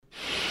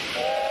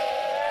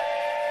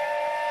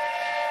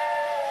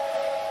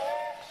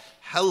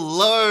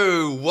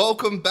Hello,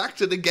 welcome back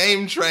to the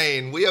Game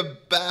Train. We are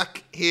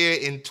back here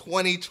in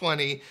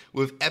 2020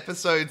 with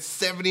episode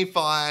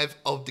 75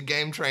 of the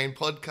Game Train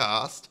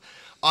podcast.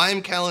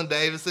 I'm Callan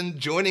Davison.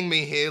 Joining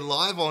me here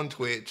live on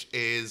Twitch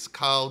is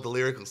Carl the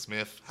Lyrical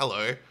Smith.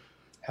 Hello.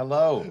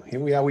 Hello, here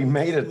we are, we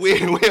made it. We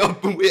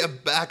are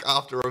back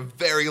after a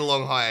very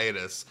long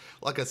hiatus,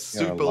 like a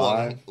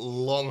super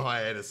long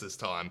hiatus this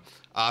time.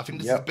 I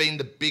think this has been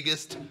the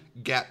biggest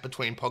gap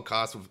between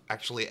podcasts we've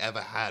actually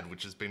ever had,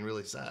 which has been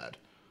really sad.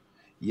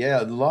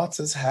 Yeah, lots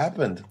has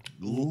happened.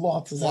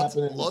 Lots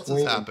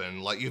has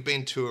happened. Like, you've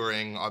been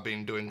touring, I've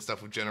been doing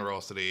stuff with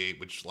Generosity,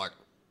 which like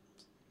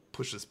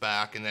pushed us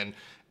back, and then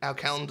our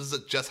calendars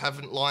that just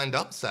haven't lined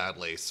up,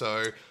 sadly.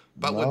 So,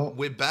 but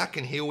we're back,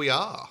 and here we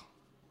are.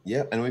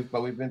 Yeah, and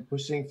we've been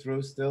pushing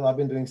through still. I've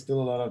been doing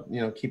still a lot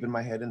of, keeping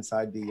my head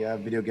inside the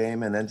video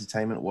game and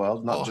entertainment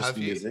world, not just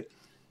music.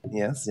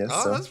 Yes.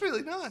 Oh, so, that's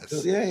really nice.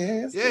 So,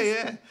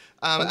 yeah.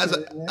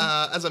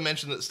 As I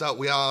mentioned at the start,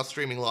 we are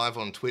streaming live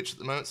on Twitch at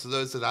the moment. So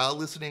those that are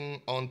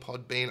listening on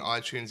Podbean,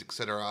 iTunes,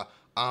 etc.,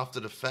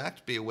 after the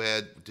fact, be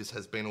aware this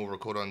has been all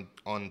recorded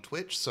on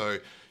Twitch. So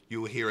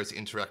you will hear us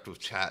interact with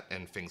chat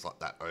and things like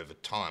that over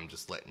time,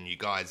 just letting you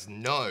guys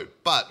know.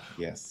 But,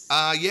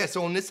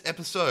 so on this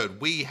episode,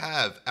 we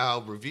have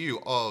our review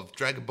of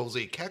Dragon Ball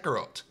Z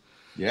Kakarot.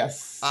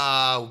 Yes.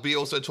 We'll be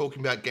also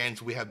talking about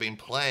games we have been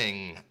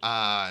playing,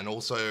 and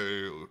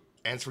also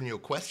answering your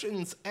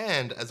questions,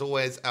 and, as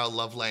always, our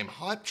love lame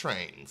hype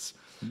trains.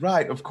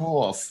 Right, of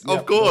course.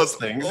 Of course.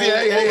 Things. All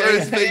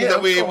those things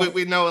that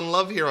we know and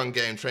love here on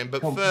Game Train. But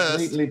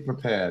completely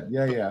prepared.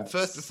 Yeah.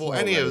 First, before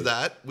any of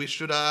that, we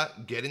should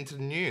get into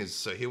the news.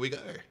 So here we go.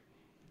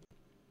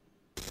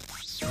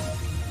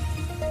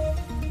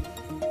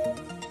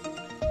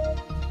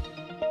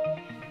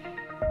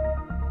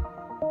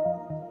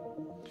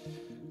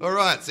 All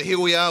right, so here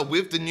we are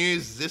with the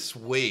news this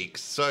week.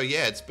 So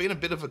yeah, it's been a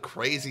bit of a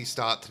crazy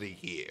start to the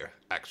year,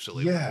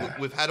 actually. Yeah.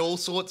 We've had all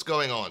sorts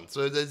going on.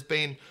 So there's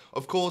been,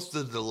 of course,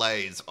 the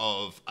delays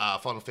of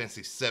Final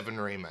Fantasy VII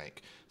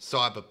Remake,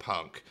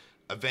 Cyberpunk,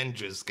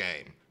 Avengers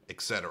game,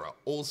 etc.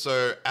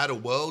 Also, Outer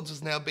Worlds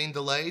has now been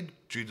delayed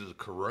due to the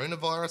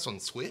coronavirus on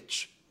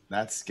Switch.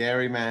 That's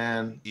scary,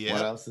 man. Yeah.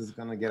 What else is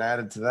going to get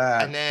added to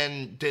that? And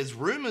then there's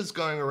rumors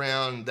going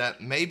around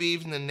that maybe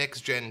even the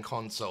next-gen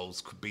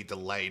consoles could be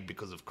delayed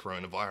because of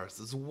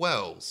coronavirus as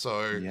well.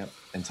 So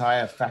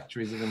entire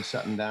factories have been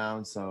shutting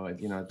down. So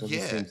it doesn't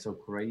seem so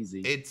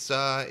crazy. It's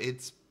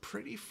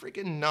pretty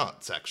freaking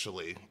nuts,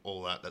 actually.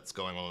 All that's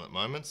going on at the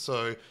moment.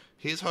 So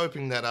here's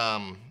hoping that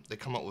they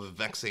come up with a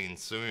vaccine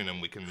soon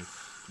and we can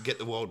get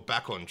the world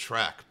back on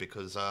track,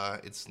 because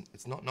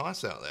it's not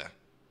nice out there.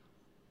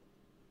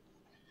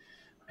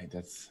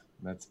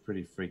 That's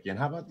pretty freaky. And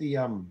how about the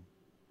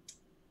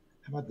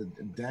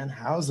Dan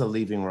Houser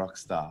leaving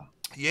Rockstar?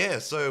 Yeah,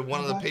 so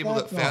one of the people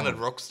that founded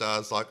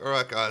Rockstar is like, all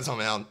right, guys, I'm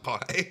out.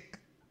 Bye.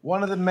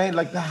 One of the main,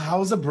 like the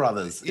Houser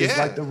brothers, is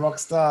like the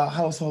Rockstar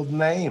household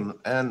name,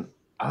 and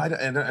I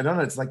don't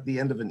know. It's like the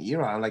end of an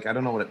era. Like, I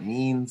don't know what it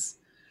means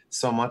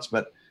so much,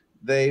 but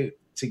they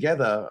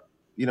together,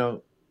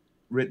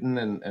 written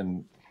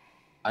and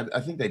I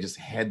think they just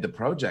head the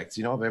projects,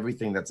 of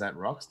everything that's at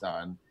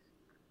Rockstar. And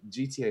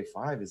GTA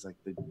 5 is like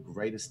the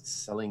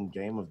greatest selling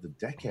game of the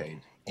decade.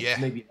 Yeah.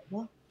 Maybe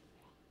ever?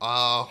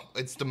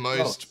 It's the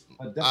most,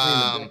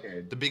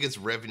 the biggest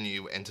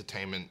revenue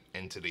entertainment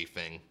entity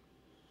thing.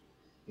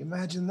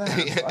 Imagine that.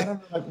 So I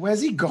don't know, like,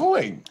 where's he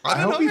going? I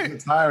hope he's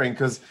retiring,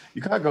 because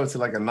you can't go to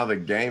like another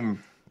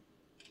game.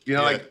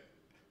 Like,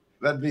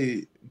 that'd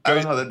be,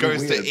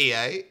 goes to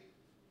EA?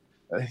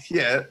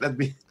 That'd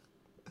be...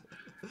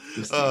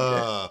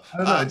 I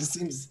don't know. It just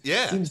seems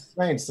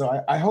strange.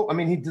 So I hope. I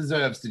mean, he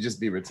deserves to just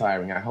be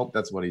retiring. I hope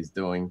that's what he's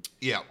doing.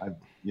 Yeah.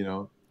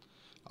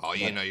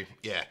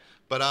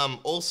 But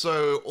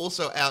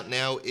also out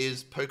now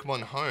is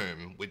Pokemon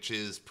Home, which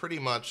is pretty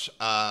much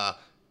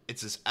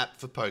it's this app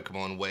for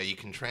Pokemon where you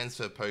can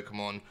transfer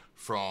Pokemon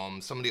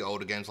from some of the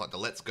older games, like the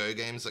Let's Go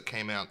games that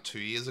came out 2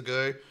 years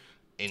ago,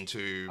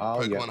 into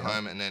Pokemon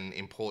Home, and then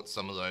import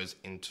some of those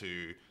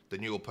into the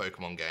newer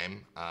Pokemon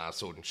game,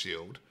 Sword and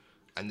Shield.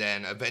 And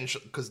then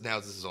eventually, because now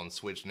this is on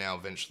Switch,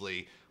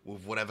 eventually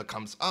with whatever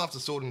comes after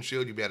Sword and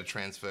Shield, you'll be able to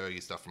transfer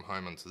your stuff from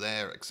home onto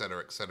there,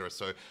 etc., etc.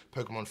 So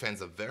Pokemon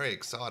fans are very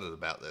excited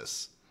about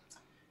this.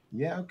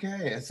 Yeah,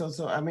 okay.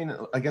 So I mean,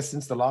 I guess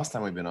since the last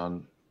time we've been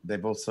on,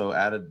 they've also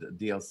added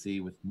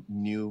DLC with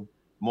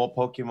more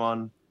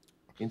Pokemon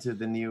into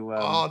the new...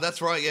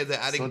 that's right. Yeah, they're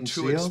adding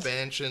 2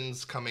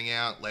 expansions coming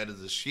out later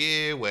this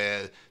year,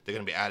 where they're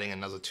going to be adding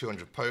another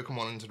 200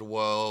 Pokemon into the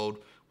world.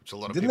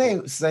 Didn't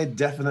they say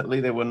definitely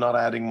they were not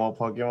adding more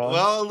Pokemon?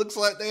 Well, it looks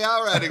like they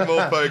are adding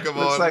more Pokemon.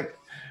 Looks like,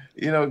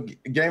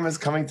 gamers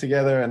coming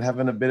together and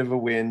having a bit of a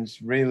whinge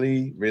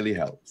really, really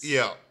helps.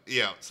 Yeah.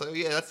 So,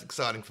 that's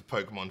exciting for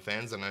Pokemon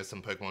fans. I know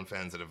some Pokemon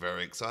fans that are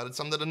very excited,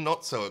 some that are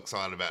not so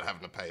excited about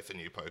having to pay for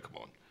new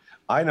Pokemon.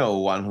 I know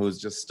one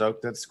who's just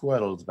stoked that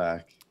Squirtle's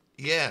back.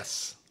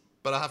 Yes,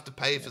 but I have to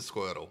pay for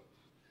Squirtle.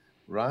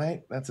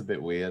 Right? That's a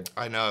bit weird.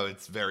 I know,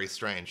 it's very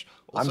strange.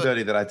 I'm Also,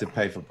 dirty that I had to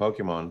pay for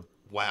Pokemon.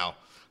 wow.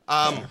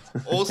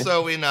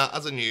 Also, in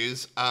other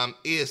news,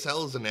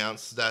 ESL has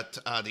announced that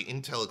the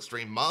Intel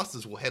Extreme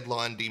Masters will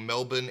headline the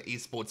Melbourne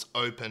Esports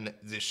Open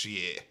this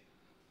year.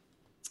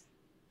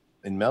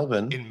 In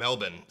Melbourne? In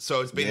Melbourne.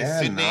 So it's been in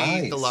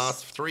Sydney the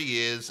last 3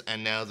 years,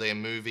 and now they're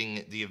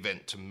moving the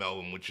event to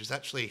Melbourne, which is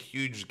actually a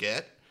huge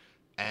get.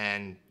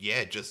 And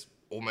yeah, just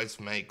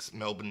almost makes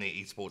Melbourne the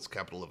esports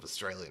capital of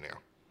Australia now.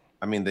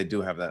 I mean, they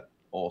do have that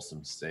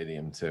awesome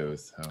stadium too.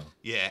 So.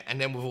 Yeah,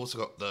 and then we've also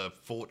got the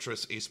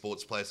Fortress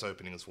Esports Place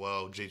opening as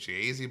well. GG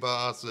Easy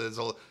Bar. So there's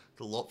a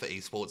lot for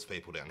esports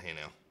people down here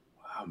now.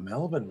 Wow,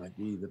 Melbourne might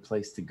be the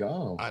place to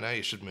go. I know,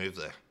 you should move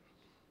there.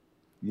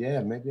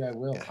 Yeah, maybe I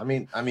will. Yeah. I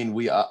mean, I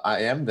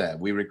am there.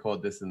 We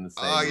record this in the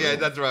same room. Yeah,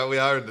 that's right. We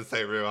are in the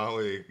same room, aren't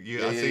we?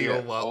 I see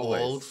your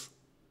walls.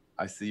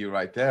 I see you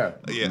right there,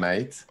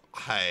 mate.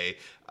 Hey.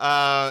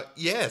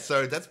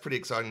 So that's pretty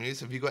exciting news.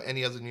 Have you got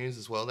any other news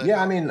as well there?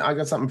 Yeah, I mean, I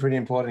got something pretty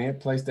important here.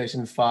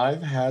 PlayStation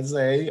 5 has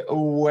a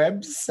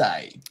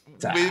website.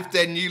 With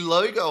their new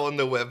logo on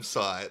the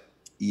website.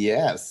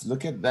 Yes,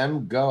 look at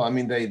them go. I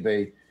mean,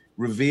 they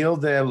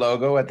revealed their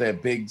logo at their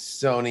big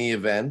Sony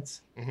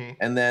event. Mm-hmm.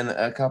 And then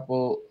a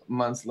couple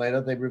months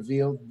later, they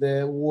revealed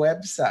their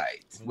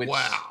website. Which,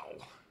 wow.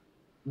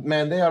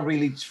 Man, they are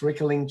really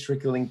trickling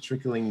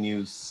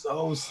news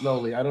so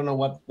slowly. I don't know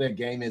what their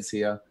game is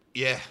here.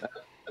 Yeah.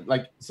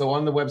 So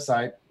on the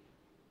website,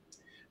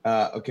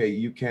 okay,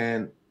 you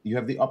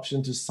have the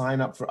option to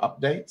sign up for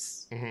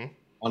updates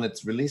on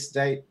its release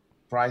date,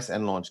 price,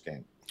 and launch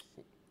game.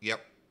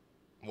 Yep.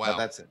 Wow.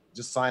 That's it.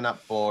 Just sign up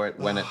for it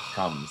when it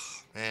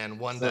comes. And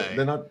one day.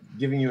 They're not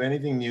giving you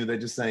anything new. They're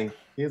just saying,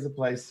 here's a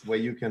place where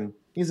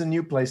here's a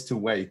new place to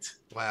wait.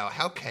 Wow.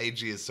 How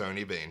cagey has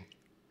Sony been?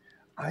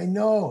 I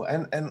know.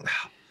 And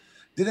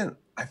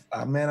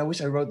man, I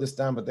wish I wrote this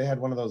down, but they had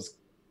one of those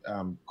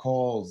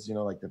calls,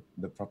 like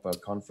the proper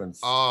conference.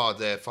 Oh,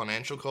 their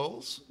financial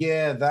calls?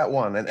 Yeah, that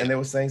one. And they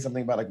were saying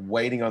something about like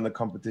waiting on the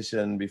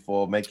competition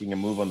before making a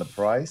move on the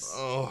price.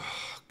 Oh,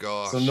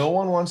 gosh. So no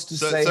one wants to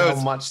say how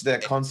much their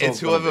console. It's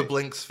whoever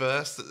blinks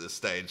first at this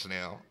stage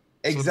now.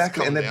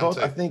 Exactly. And they're both,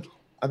 I think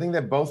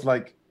they're both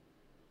like,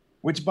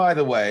 which by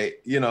the way,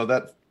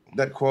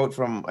 that quote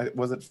from,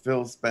 was it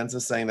Phil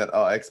Spencer saying that,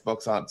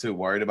 Xbox aren't too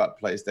worried about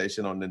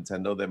PlayStation or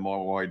Nintendo. They're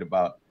more worried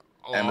about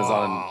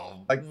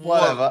Amazon. Like,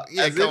 whatever.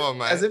 Yeah, come on,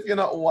 man. As if you're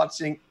not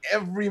watching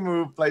every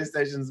move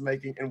PlayStation's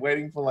making and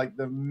waiting for like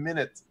the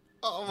minute.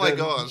 Oh my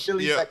gosh.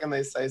 Millisecond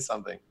they say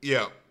something.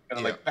 Yeah.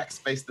 Like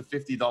backspace the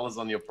 $50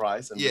 on your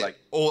price and be like,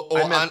 or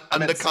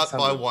undercut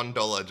by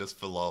 $1 just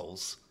for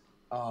lols.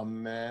 Oh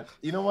man.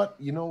 You know what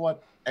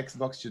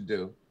Xbox should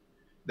do?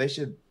 They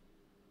should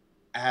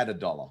add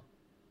 $1.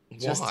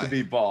 Just to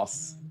be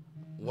boss.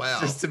 Wow.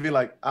 Just to be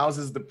like, ours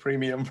is the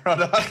premium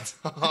product.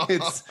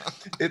 it's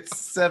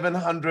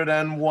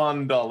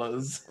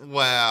 $701.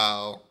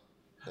 Wow.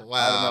 I don't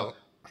know.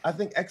 I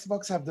think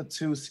Xbox have the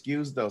 2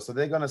 SKUs though, so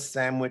they're gonna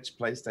sandwich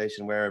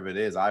PlayStation wherever it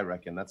is. I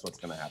reckon that's what's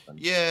gonna happen.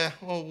 Yeah,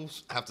 well, we'll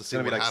have to see.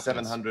 It's gonna be like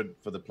 $700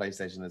 for the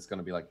PlayStation. It's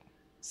gonna be like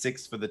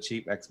 $6 for the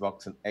cheap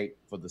Xbox and $8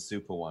 for the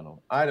super one. Or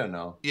I don't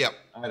know. Yep.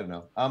 I don't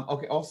know.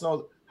 Okay.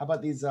 Also, how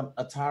about these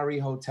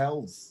Atari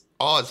hotels?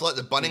 Oh, it's like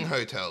the Bunning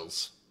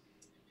hotels.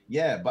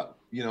 Yeah, but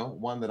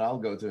one that I'll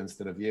go to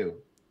instead of you.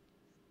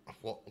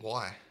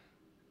 Why?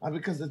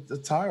 Because it's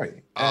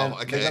Atari. And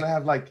okay. They're gonna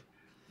have like,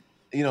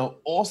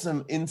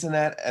 awesome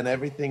internet and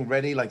everything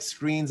ready, like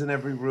screens in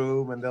every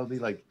room, and there'll be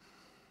like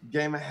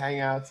gamer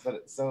hangouts.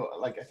 But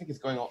I think it's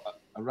going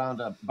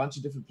around a bunch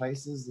of different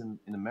places in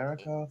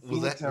America.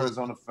 Phoenix,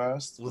 Arizona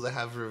first. Will they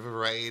have River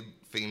Raid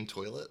themed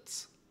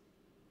toilets?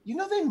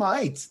 They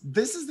might.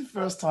 This is the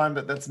first time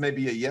that's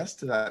maybe a yes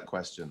to that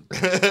question.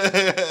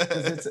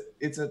 Because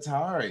it's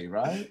Atari,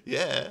 right?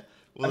 Yeah.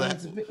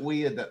 It's a bit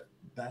weird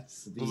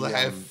that's the... Will they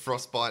have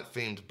Frostbite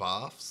themed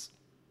baths?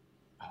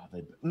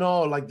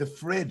 No, like the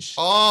fridge.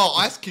 Oh,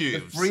 ice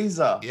cubes. The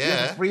freezer.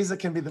 Yeah. The freezer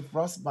can be the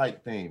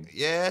Frostbite theme.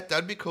 Yeah,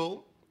 that'd be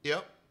cool.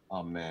 Yep.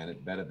 Oh man,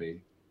 it better be.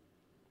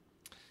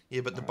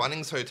 Yeah, but the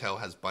Bunnings Hotel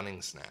has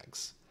Bunnings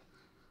snacks.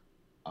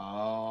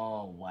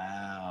 Oh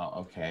wow.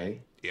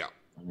 Okay. Yeah.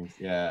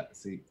 Yeah.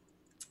 See,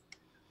 I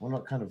wonder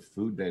what kind of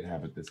food they'd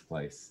have at this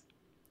place.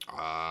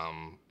 I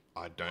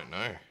don't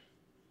know.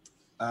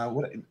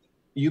 What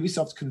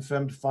Ubisoft's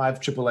confirmed 5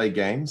 AAA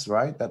games,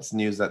 right? That's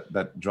news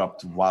that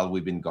dropped while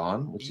we've been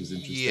gone, which is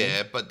interesting.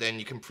 Yeah, but then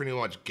you can pretty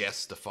much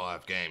guess the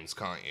 5 games,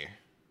 can't you?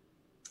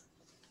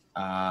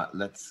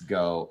 Let's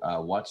go.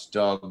 Watch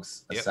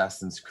Dogs, yep.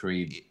 Assassin's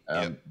Creed,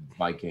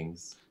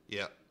 Vikings.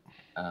 Yep.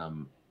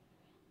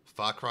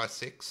 Far Cry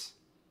 6.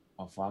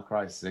 Oh, Far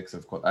Cry 6,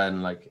 of course.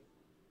 And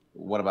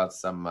what about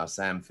some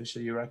Sam Fisher,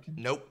 you reckon?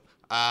 Nope.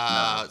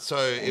 No. So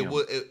it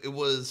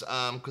was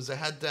because they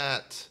had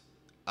that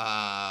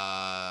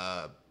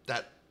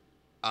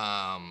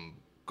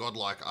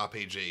godlike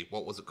RPG.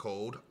 What was it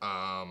called?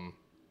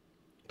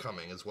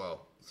 Coming as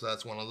well. So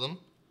that's one of them.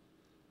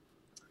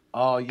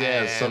 Oh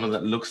yeah, sort of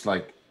that looks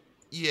like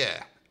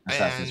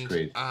Assassin's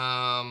Creed.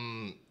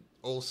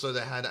 Also,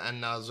 they had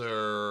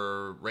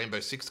another Rainbow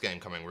Six game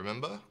coming,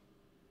 remember?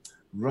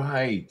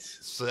 Right.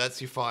 So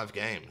that's your 5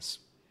 games.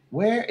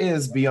 Where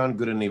is Beyond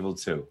Good and Evil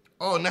 2?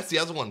 Oh, and that's the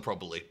other one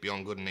probably,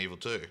 Beyond Good and Evil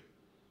 2.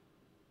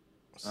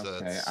 So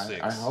Okay, that's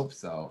 6. I hope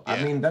so. Yeah.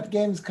 I mean, that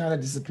game's kind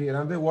of disappeared.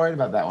 I'm a bit worried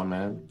about that one,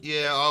 man.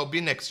 Yeah, I'll be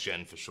next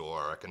gen for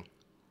sure, I reckon.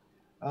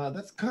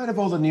 That's kind of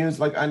all the news.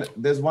 Like,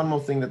 there's one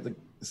more thing that the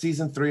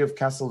season 3 of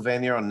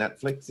Castlevania on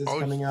Netflix is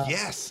coming out.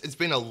 Yes, it's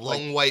been a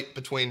long wait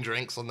between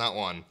drinks on that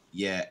one.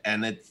 Yeah,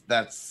 and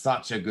that's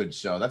such a good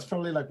show. That's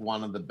probably like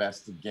one of the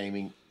best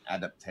gaming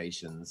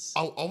adaptations.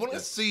 I want to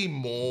see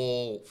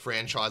more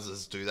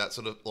franchises do that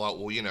sort of like,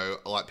 well, you know,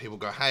 like people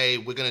go, hey,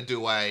 we're gonna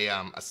do a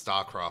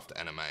StarCraft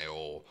anime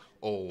or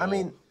I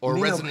mean, or Ni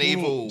no Resident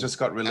Kuni Evil just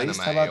got released.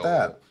 anime, How about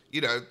that?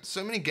 You know,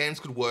 so many games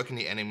could work in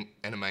the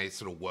anime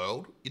sort of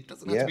world. It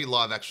doesn't have to be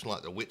live action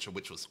like The Witcher,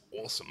 which was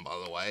awesome, by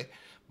the way.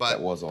 But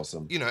that was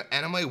awesome. You know,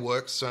 anime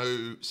works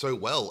so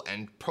well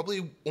and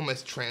probably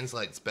almost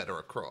translates better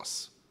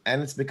across.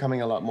 And it's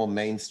becoming a lot more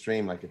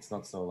mainstream. Like, it's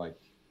not so like,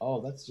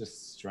 oh, that's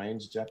just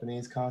strange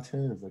Japanese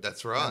cartoons. Like,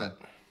 that's right.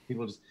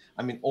 People just,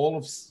 I mean,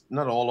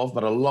 not all of,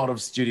 but a lot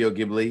of Studio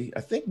Ghibli.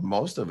 I think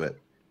most of it,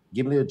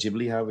 Ghibli or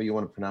Ghibli, however you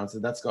want to pronounce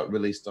it, that's got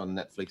released on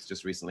Netflix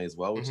just recently as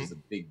well, which is a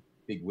big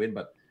win.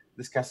 But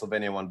this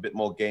Castlevania one, a bit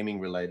more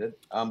gaming related.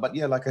 But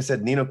yeah, like I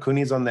said, Ni no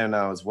Kuni's on there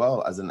now as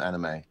well as an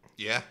anime.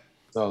 Yeah.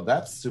 So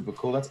that's super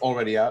cool. That's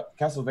already out.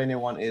 Castlevania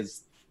one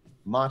is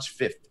March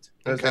 5th.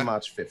 Thursday,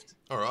 March 5th.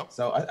 All right.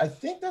 So I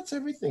think that's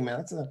everything,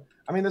 man.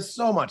 I mean, there's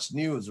so much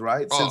news,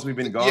 right? Since we've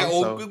been gone. Yeah,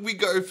 well, we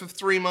go for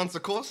 3 months,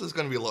 of course, there's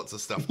going to be lots of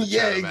stuff to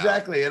chat about.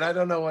 Exactly. And I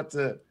don't know what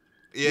to,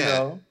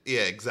 Yeah,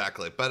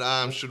 exactly.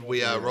 But should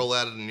we roll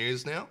out of the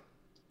news now?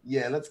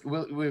 Yeah,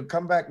 we'll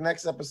come back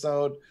next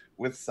episode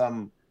with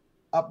some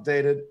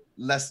updated,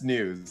 less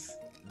news.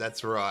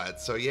 That's right.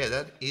 So yeah,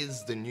 that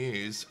is the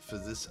news for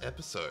this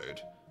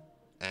episode.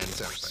 And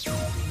sounds like...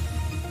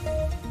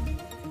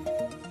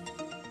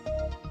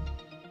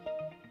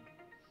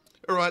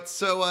 All right,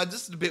 so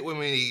just a bit when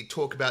we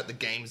talk about the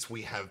games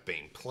we have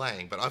been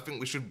playing, but I think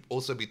we should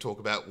also be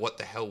talking about what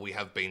the hell we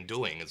have been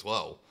doing as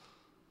well.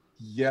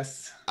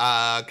 Yes.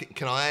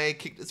 Can I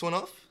kick this one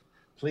off?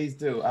 Please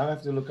do. I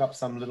have to look up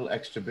some little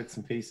extra bits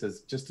and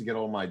pieces just to get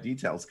all my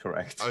details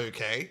correct.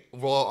 Okay.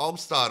 Well, I'll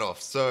start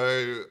off.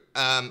 So,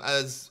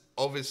 as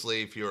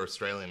obviously, if you're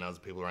Australian and other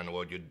people around the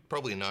world, you'd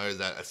probably know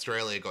that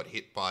Australia got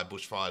hit by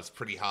bushfires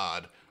pretty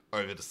hard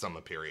over the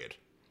summer period.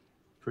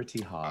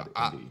 Pretty hard,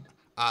 indeed.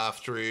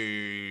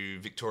 Through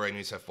Victoria,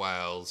 New South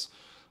Wales,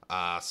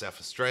 South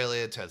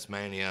Australia,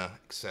 Tasmania,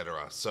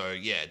 etc. So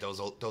yeah, there was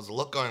a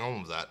lot going on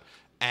with that.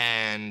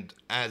 And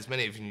as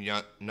many of you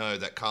know,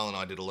 that Carl and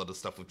I did a lot of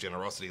stuff with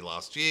Generosity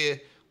last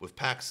year with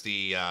PAX,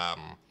 the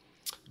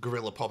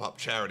Guerrilla Pop-Up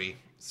Charity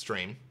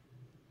stream,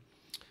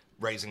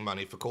 raising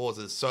money for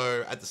causes.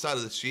 So at the start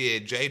of this year,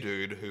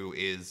 J-Dude, who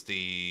is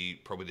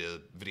probably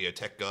the video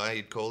tech guy,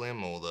 you'd call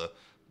him, or the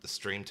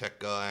stream tech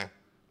guy,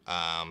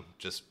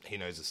 he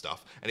knows his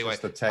stuff. Anyway,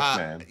 just the tech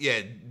man.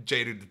 Yeah,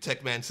 J-Dude, the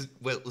tech man,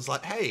 was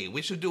like, hey,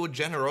 we should do a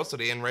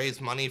Generosity and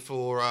raise money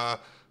for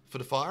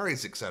the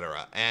fireys,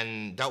 etc.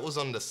 And that was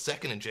on the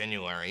 2nd of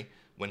January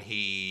when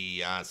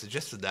he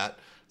suggested that.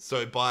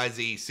 So by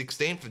the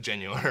 16th of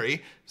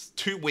January,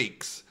 2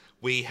 weeks,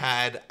 we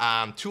had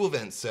 2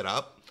 events set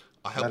up.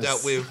 I helped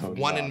out with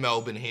one in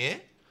Melbourne here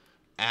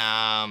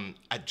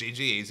at GG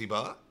Easy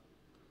Bar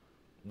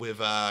with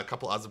a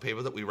couple other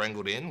people that we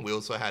wrangled in. We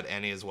also had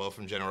Annie as well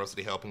from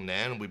Generosity helping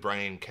there, and we brought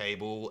in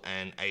Cable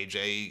and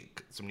AJ,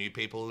 some new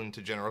people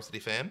into Generosity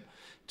fam,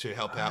 to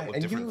help out with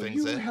different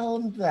things there. You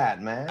helmed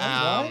that, man.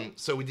 Right?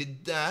 So we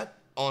did that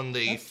on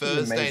the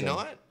Thursday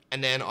night,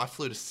 and then I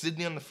flew to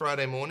Sydney on the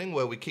Friday morning,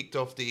 where we kicked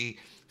off the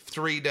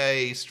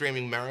 3-day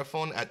streaming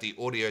marathon at the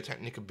Audio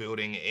Technica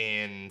building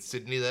in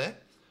Sydney there,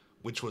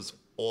 which was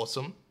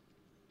awesome.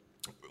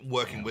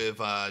 Working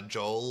with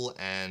Joel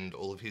and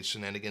all of his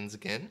shenanigans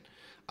again.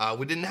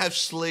 We didn't have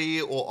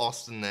Schlee or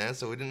Austin there,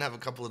 so we didn't have a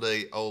couple of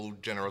the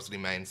old Generosity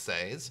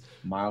mainstays.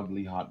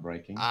 Mildly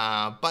heartbreaking.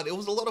 But it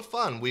was a lot of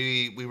fun.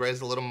 We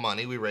raised a lot of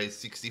money. We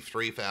raised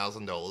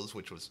 $63,000,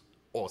 which was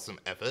awesome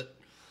effort.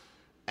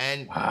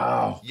 And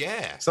wow.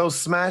 Yeah. So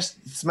Smash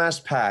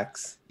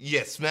PAX.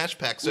 Yeah, Smash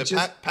PAX. So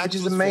PAX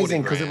is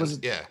amazing because it was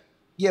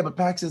Yeah, but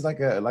PAX is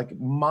like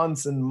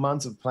months and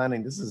months of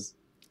planning. This is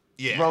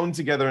thrown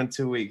together in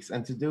 2 weeks,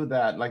 and to do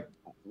that, like,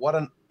 what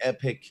an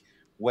epic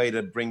way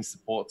to bring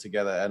support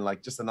together, and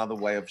like just another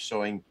way of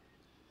showing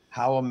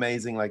how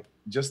amazing like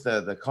just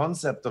the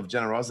concept of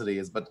Generosity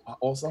is, but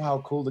also how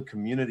cool the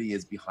community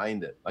is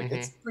behind it. Like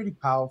it's a pretty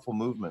powerful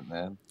movement,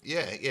 man.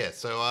 Yeah.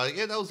 So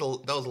that was a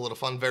lot of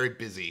fun. Very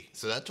busy.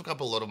 So that took up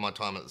a lot of my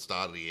time at the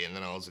start of the year, and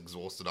then I was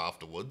exhausted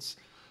afterwards.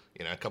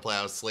 You know, a couple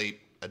hours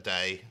sleep a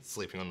day,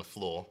 sleeping on the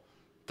floor,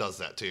 does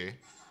that to you.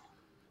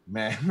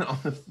 Man, on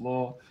the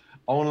floor.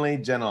 Only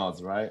Gen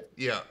Oz, right?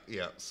 Yeah.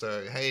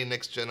 So, hey,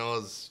 next Gen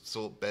Oz,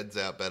 sort beds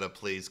out better,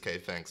 please. Okay,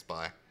 thanks,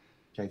 bye.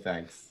 Okay,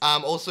 thanks.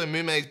 Also,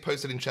 Mume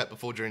posted in chat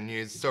before during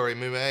news. Sorry,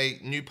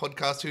 Mume, new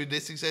podcast, who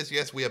this? He says,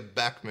 yes, we are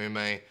back,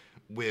 Mume.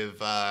 with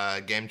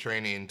Game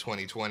Training in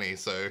 2020.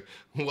 So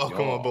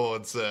welcome Yo.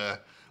 aboard, sir.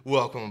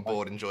 Welcome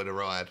aboard. Enjoy the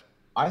ride.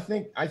 I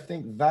think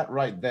that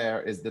right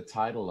there is the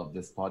title of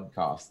this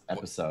podcast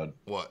episode.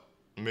 What?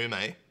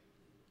 Mume?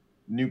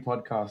 New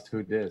podcast,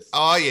 Who Dis?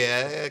 Oh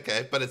yeah,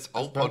 okay. But it's That's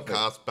old perfect.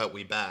 podcast, but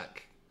we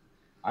back.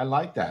 I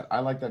like that. I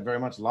like that very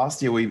much.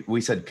 Last year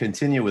we said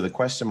continue with a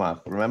question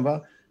mark,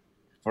 remember?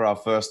 For our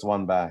first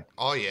one back.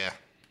 Oh yeah.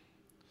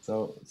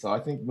 So I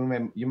think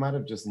Mume, you might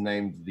have just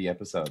named the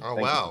episode. Oh Thank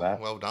you wow. for that.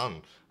 Well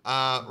done.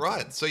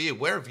 Right. So yeah,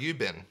 where have you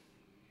been?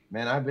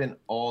 Man, I've been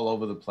all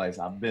over the place.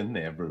 I've been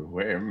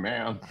everywhere,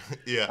 man.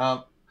 Yeah.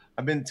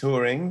 I've been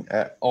touring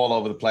all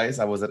over the place.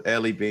 I was at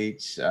Early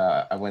Beach.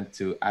 I went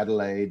to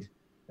Adelaide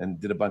and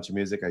did a bunch of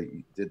music.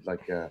 I did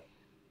like the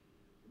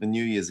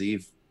New Year's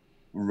Eve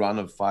run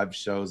of 5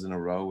 shows in a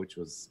row, which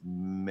was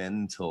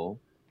mental.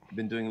 I've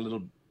been doing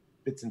little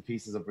bits and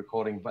pieces of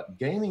recording, but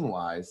gaming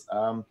wise,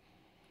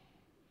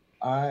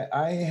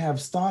 I have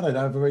started.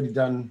 I've already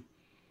done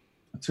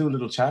 2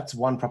 little chats,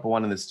 one proper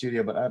one in the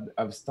studio, but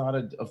I've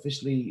started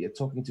officially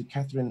talking to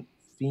Catherine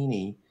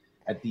Feeney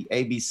at the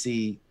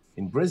ABC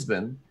in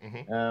Brisbane.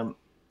 Mm-hmm.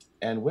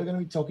 And we're going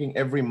to be talking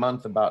every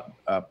month about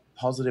a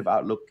positive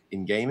outlook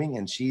in gaming.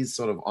 And she's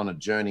sort of on a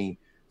journey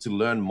to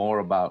learn more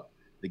about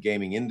the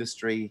gaming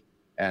industry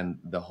and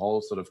the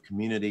whole sort of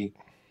community.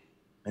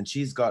 And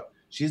she's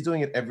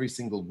doing it every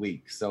single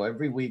week. So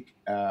every week,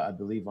 I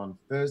believe on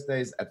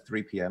Thursdays at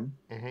 3 p.m.,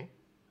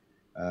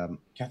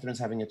 Catherine's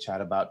having a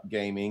chat about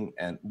gaming.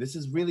 And this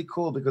is really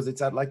cool because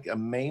it's at like a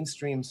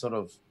mainstream sort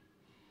of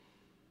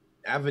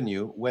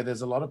avenue where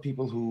there's a lot of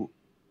people who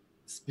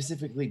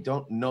specifically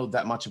don't know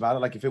that much about it.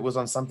 Like if it was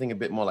on something a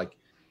bit more like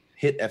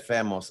Hit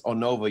FM or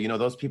Nova, you know,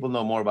 those people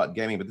know more about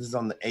gaming, but this is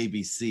on the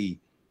ABC.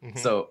 Mm-hmm.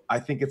 So I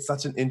think it's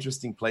such an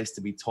interesting place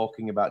to be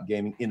talking about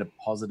gaming in a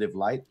positive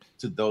light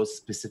to those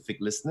specific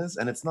listeners.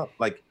 And it's not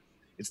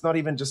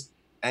even just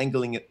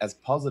angling it as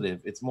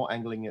positive. It's more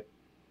angling it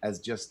as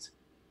just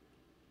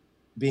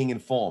being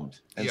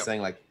informed and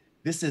saying like,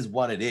 this is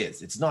what it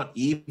is. It's not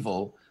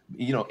evil.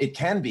 You know, it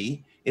can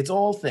be, it's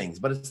all things,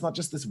 but it's not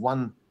just this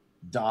one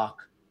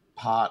dark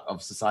part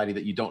of society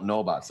that you don't know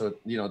about. So,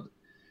 you know,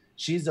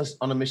 she's just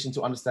on a mission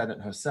to understand it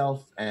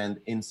herself,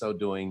 and in so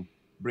doing,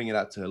 bring it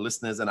out to her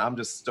listeners. And I'm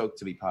just stoked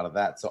to be part of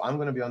that. So I'm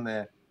going to be on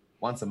there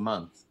once a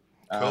month,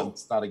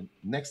 starting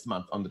next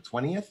month on the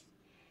 20th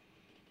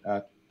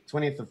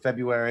of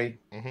February,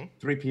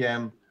 3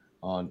 p.m.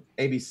 on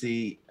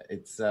ABC.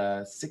 It's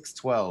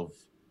 612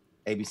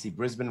 ABC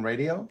Brisbane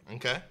Radio.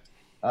 Okay.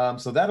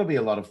 So that'll be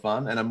a lot of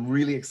fun. And I'm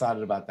really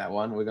excited about that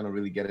one. We're going to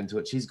really get into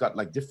it. She's got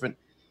like different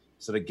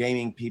sort of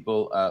gaming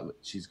people.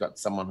 She's got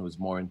someone who's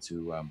more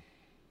into,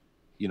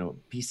 you know,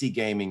 PC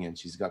gaming, and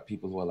she's got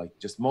people who are like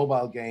just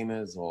mobile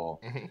gamers or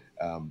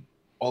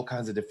all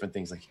kinds of different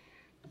things, like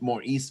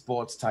more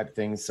esports type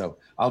things. So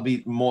I'll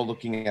be more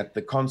looking at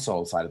the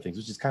console side of things,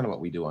 which is kind of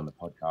what we do on the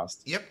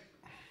podcast. Yep.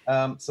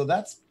 So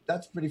that's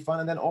pretty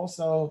fun. And then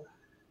also,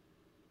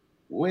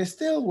 we're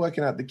still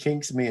working out the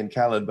kinks, me and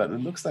Khaled, but it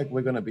looks like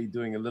we're going to be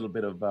doing a little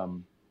bit of,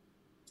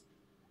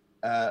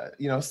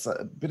 you know,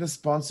 a bit of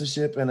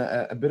sponsorship and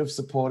a bit of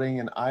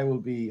supporting. And I will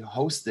be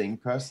hosting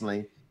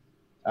personally,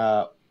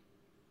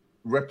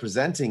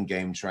 representing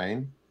Game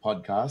Train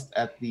podcast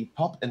at the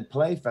Pop and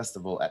Play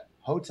Festival at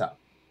HOTA,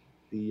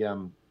 the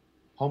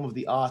home of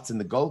the arts in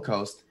the Gold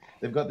Coast.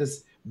 They've got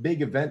this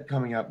big event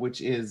coming up,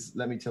 which is,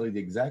 let me tell you the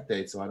exact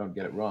date so I don't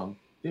get it wrong,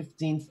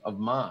 15th of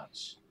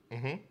March.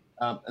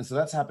 And so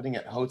that's happening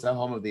at HOTA,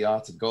 home of the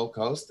arts at Gold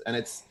Coast. And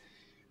it's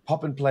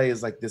Pop and Play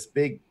is like this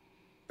big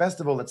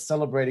festival that's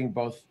celebrating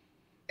both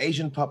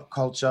Asian pop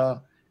culture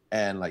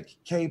and like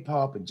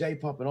K-pop and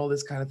J-pop and all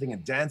this kind of thing,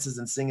 and dancers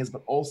and singers,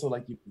 but also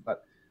like you've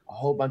got a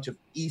whole bunch of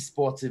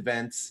esports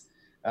events,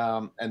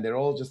 and they're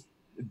all just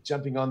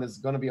jumping on. There's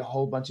going to be a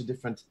whole bunch of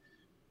different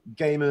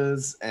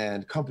gamers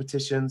and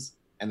competitions,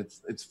 and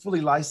it's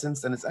fully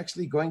licensed, and it's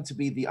actually going to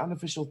be the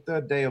unofficial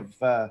 3rd day of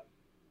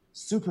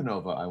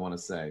Supernova, I want to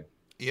say.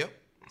 Yep.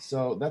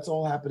 So that's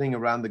all happening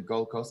around the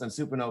Gold Coast, and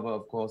Supernova,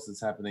 of course, is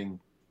happening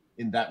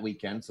in that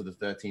weekend. So the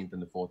 13th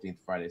and the 14th,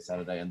 Friday,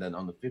 Saturday, and then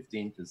on the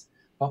 15th is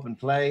Pop and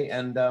Play,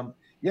 and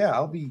yeah,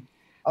 I'll be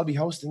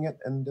hosting it,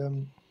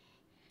 and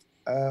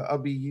I'll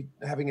be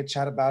having a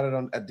chat about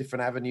it at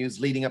different avenues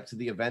leading up to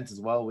the event as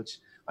well, which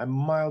I'm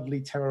mildly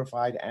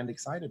terrified and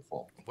excited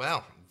for.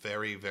 Wow,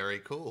 very, very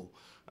cool.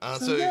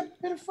 So yeah,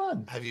 a bit of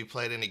fun. Have you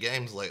played any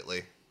games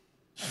lately?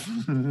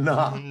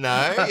 No,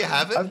 you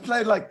haven't.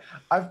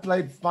 I've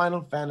played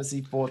Final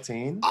Fantasy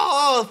 14.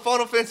 Oh,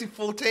 Final Fantasy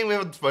 14. We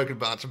haven't spoken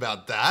much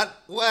about that.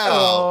 Wow.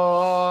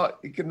 Oh,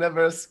 you can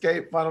never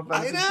escape Final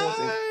Fantasy 14.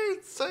 I know.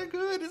 It's so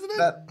good, isn't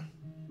it?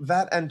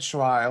 That and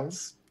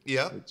Trials.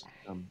 Yeah. Which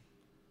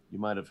you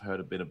might have heard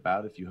a bit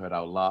about if you heard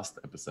our last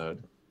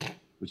episode,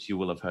 which you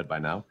will have heard by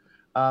now.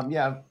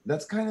 Yeah,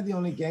 that's kind of the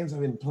only games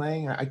I've been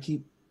playing. I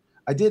did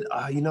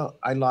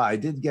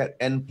get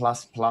N++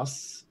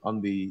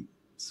 on the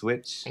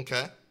Switch.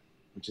 Okay.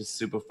 Which is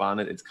super fun.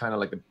 It's kind of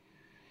like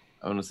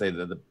I want to say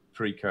the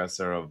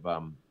precursor of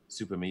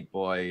Super Meat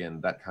Boy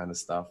and that kind of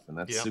stuff, and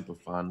that's Yep. super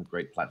fun,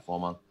 great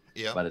platformer.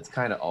 Yep. But it's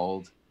kind of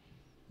old.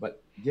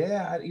 But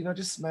yeah,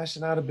 just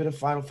smashing out a bit of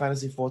Final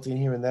Fantasy 14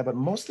 here and there. But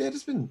mostly, I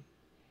just been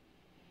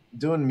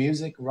doing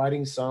music,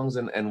 writing songs,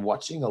 and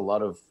watching a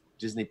lot of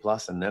Disney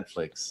Plus and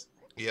Netflix.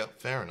 Yep,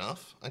 fair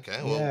enough.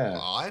 Okay, well, Yeah.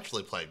 I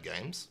actually played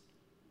games.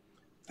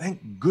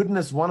 Thank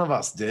goodness one of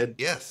us did.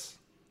 Yes.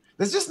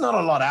 There's just not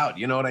a lot out,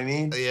 you know what I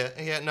mean?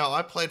 Yeah. No,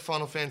 I played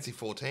Final Fantasy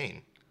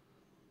 14.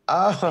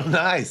 Oh,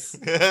 nice.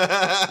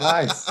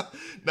 Nice.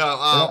 No,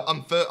 Yeah.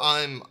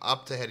 I'm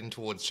up to heading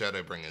towards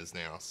Shadowbringers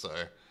now, so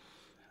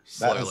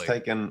slowly. That has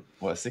taken,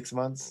 what, 6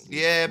 months?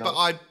 Yeah, No? but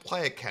I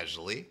play it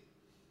casually.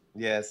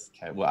 Yes.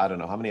 Okay. Well, I don't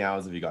know. How many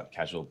hours have you got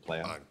casual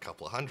player? A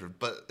couple of hundred,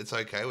 but it's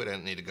okay. We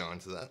don't need to go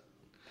into that.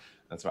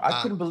 That's right.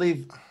 I couldn't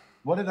believe,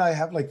 what did I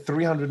have, like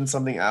 300 and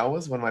something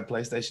hours when my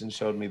PlayStation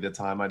showed me the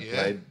time I'd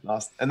played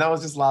last, and that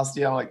was just last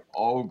year. I'm like,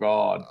 oh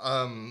god.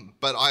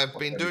 But I've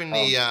been doing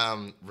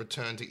the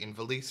Return to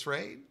Ivalice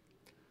raid,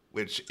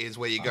 which is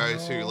where you go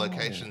to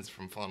locations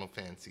from Final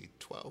Fantasy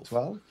 12.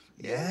 12?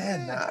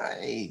 Yeah,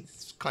 nice.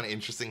 It's kind of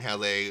interesting how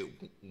they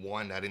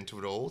wind that into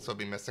it all. So I've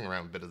been messing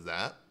around a bit of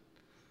that.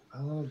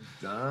 Oh,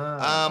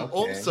 damn. Okay.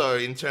 Also,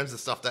 in terms of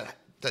stuff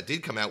that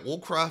did come out,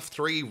 Warcraft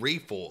 3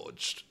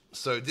 Reforged.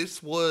 So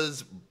this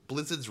was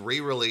Blizzard's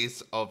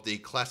re-release of the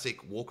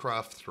classic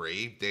Warcraft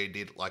 3. They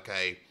did like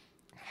a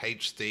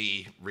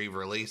HD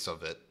re-release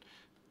of it.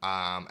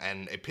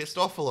 And it pissed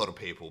off a lot of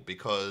people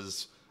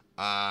because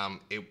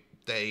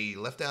they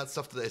left out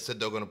stuff that they said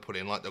they were going to put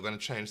in. Like they're going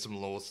to change some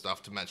lore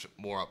stuff to match it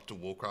more up to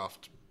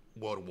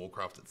World of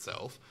Warcraft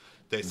itself.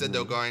 They said they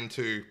were going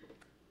to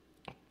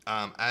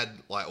add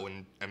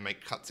and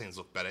make cutscenes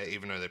look better,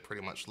 even though they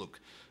pretty much look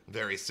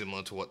very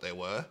similar to what they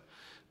were.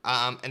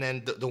 And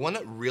then the one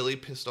that really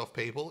pissed off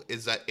people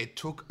is that it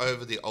took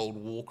over the old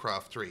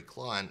Warcraft 3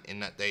 client in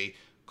that they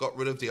got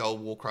rid of the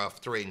old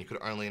Warcraft 3 and you could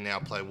only now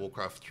play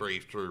Warcraft 3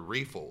 through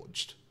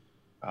Reforged.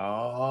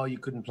 Oh, you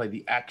couldn't play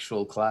the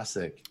actual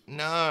classic.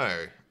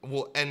 No.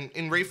 Well, and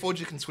in Reforged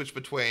you can switch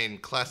between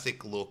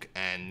classic look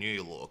and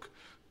new look.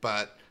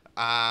 But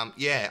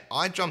yeah,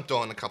 I jumped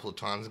on a couple of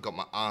times and got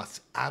my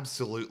ass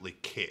absolutely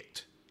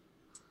kicked.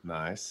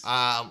 Nice.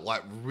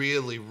 Like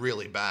really,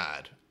 really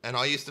bad. And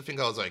I used to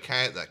think I was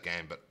okay at that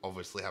game, but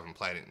obviously haven't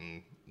played it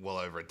in well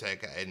over a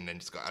decade and then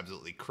just got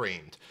absolutely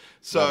creamed.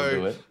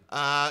 So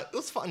it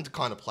was fun to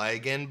kind of play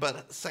again, but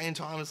at the same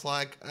time, it's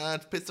like,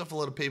 it's pissed off a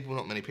lot of people.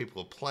 Not many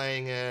people are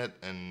playing it.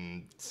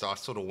 And so I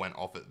sort of went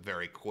off it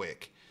very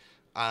quick.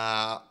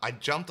 I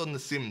jumped on The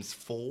Sims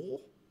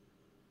 4.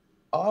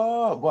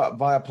 Oh, what,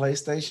 via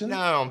PlayStation?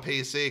 No, on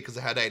PC because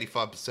it had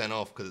 85%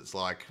 off because it's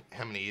like,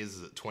 how many years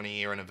is it?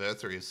 20-year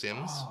anniversary of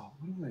Sims? Oh,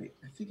 wait.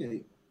 I think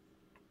I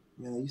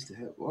used to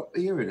have, what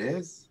year it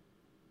is?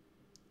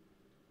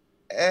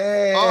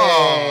 Hey!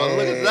 Oh,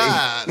 look at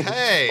that.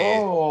 Hey!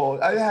 Oh,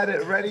 I had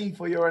it ready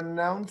for your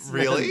announcement.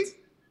 Really?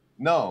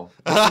 No.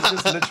 This is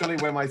just literally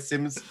where my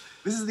Sims,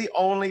 this is the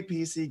only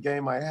PC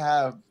game I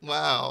have.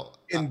 Wow.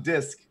 In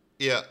disc.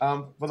 Yeah.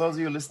 For those of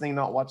you listening,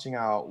 not watching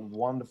our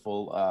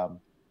wonderful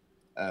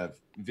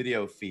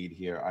video feed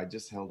here, I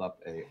just held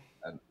up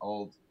an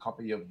old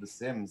copy of The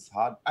Sims.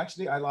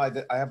 Actually, I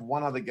lied. I have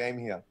one other game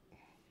here.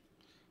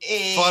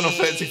 Final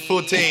Fantasy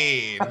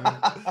 14.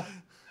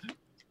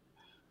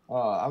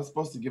 I was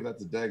supposed to give that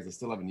to Degs. I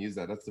still haven't used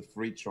that. That's the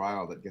free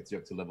trial that gets you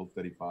up to level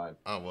 35.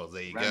 Oh, well,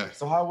 there you go.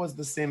 So how was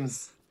The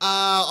Sims?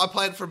 I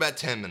played for about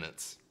 10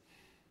 minutes.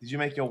 Did you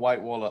make your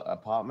white wall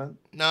apartment?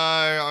 No,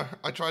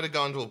 I tried to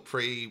go into a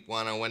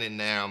pre-one. I went in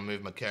there, I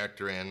moved my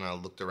character in, I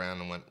looked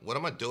around and went, what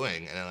am I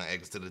doing? And then I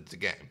exited the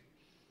game.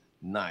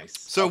 Nice.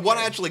 So what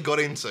I actually got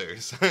into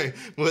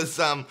was,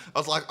 I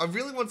was like, I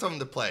really want something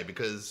to play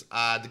because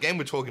the game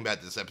we're talking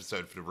about this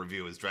episode for the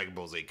review is Dragon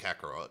Ball Z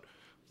Kakarot.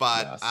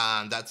 But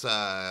that's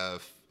a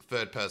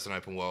third-person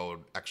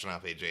open-world action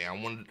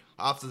RPG.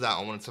 After that,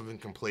 I wanted something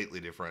completely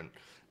different.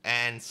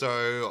 And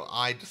so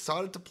I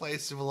decided to play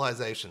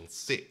Civilization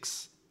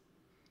 6.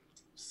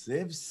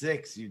 Civ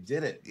 6, you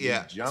did it.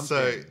 Yeah,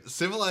 so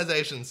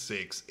Civilization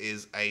 6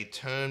 is a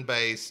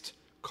turn-based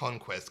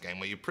conquest game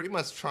where you're pretty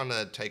much trying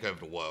to take over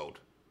the world.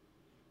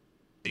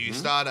 You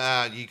start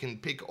you can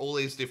pick all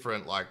these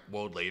different like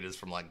world leaders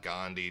from like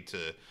Gandhi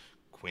to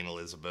Queen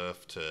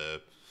Elizabeth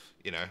to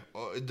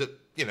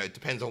it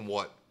depends on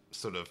what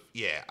sort of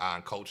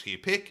culture you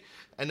pick,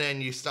 and then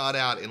you start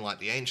out in like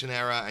the ancient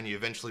era and you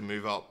eventually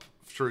move up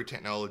through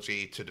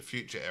technology to the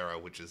future era,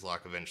 which is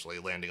like eventually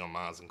landing on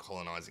Mars and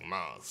colonizing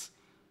Mars.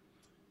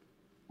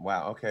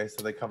 Wow. Okay,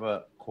 so they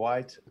cover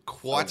quite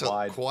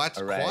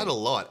a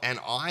lot, and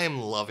I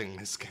am loving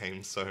this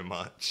game so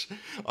much.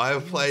 I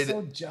have played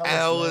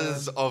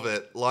hours of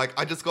it. Like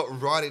I just got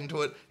right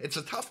into it. It's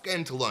a tough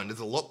game to learn. There's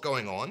a lot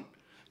going on,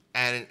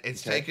 and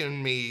it's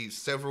taken me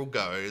several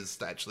goes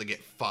to actually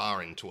get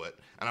far into it.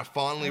 And I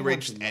finally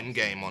reached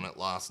endgame on it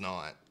last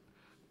night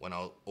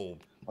today.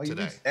 You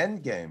reached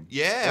endgame?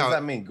 Yeah. What does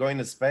that mean? Going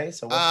to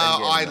space? Or what's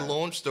I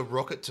launched a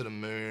rocket to the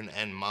moon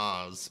and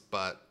Mars,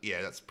 but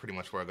yeah, that's pretty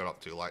much where I got up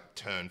to, like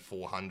turn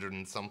 400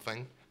 and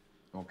something.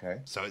 Okay.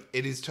 So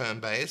it is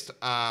turn-based.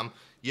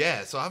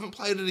 Yeah, so I haven't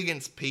played it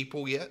against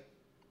people yet,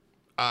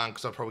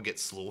 because I'll probably get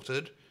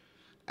slaughtered.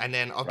 And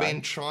then I've been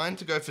Right. trying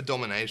to go for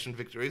domination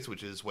victories,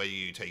 which is where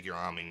you take your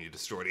army and you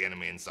destroy the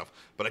enemy and stuff.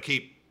 But I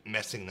keep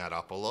messing that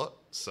up a lot.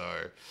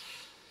 So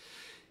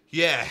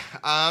yeah,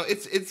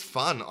 it's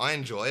fun. I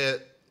enjoy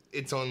it.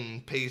 It's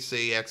on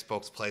PC,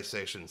 Xbox,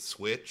 PlayStation,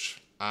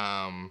 Switch.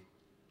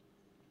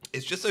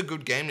 It's just a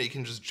good game that you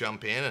can just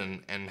jump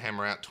in and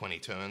hammer out 20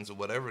 turns or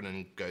whatever, and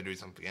then go do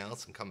something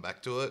else and come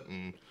back to it.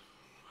 And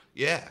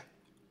yeah,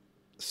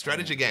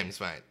 strategy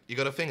games, mate. You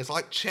got to think it's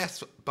like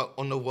chess, but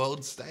on the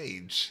world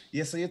stage.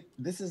 Yeah. So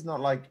this is not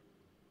like,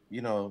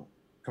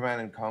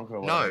 Command and Conquer.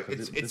 Or No,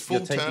 whatever, it's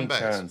full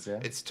turn-based. Yeah?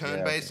 It's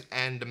turn-based,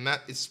 and the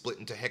map is split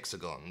into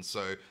hexagons,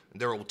 so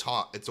they're all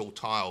it's all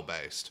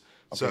tile-based.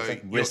 Okay, So it's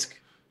like Risk.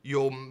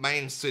 your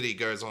main city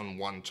goes on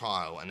one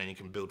tile, and then you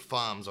can build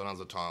farms on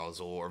other tiles,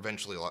 or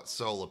eventually like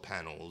solar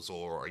panels,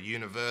 or a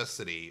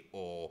university,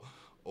 or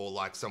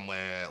like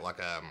somewhere like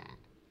a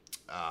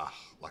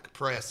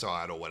prayer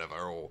site or whatever,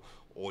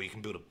 or you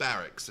can build a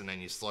barracks, and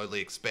then you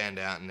slowly expand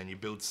out, and then you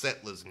build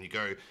settlers, and you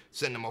go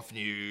send them off, and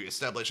you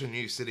establish a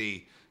new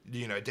city,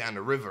 down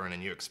the river, and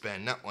then you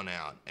expand that one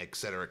out,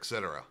 etc.,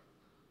 etc.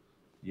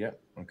 Yep.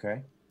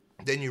 Okay.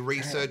 Then you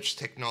research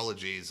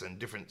technologies and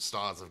different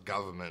styles of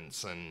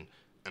governments and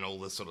all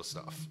this sort of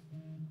stuff.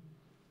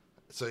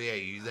 So yeah,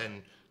 you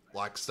then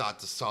like start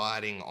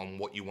deciding on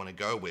what you want to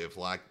go with.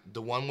 Like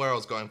the one where I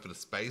was going for the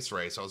space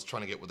race, I was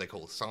trying to get what they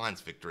call science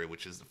victory,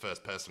 which is the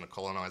first person to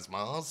colonize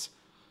Mars.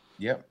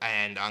 Yep.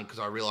 And because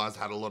I realized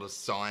I had a lot of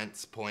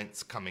science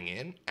points coming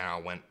in, and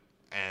I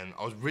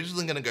was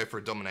originally going to go for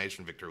a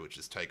domination victory, which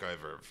is take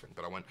over everything.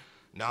 But I went,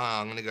 no,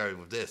 I'm going to go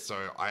with this.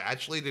 So I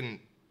actually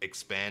didn't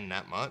expand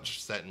that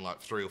much, set in like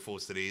 3 or 4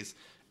 cities,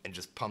 and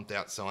just pumped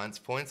out science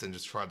points and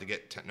just tried to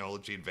get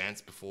technology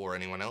advanced before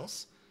anyone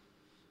else.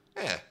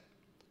 Yeah.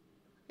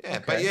 Yeah,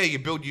 Okay. but yeah, you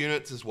build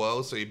units as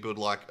well. So you build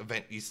like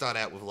you start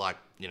out with like,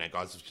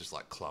 guys with just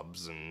like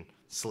clubs and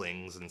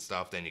slings and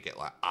stuff. Then you get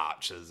like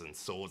archers and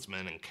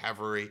swordsmen and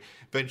cavalry.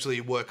 Eventually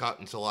you work up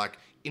into like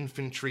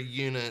infantry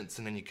units,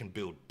 and then you can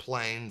build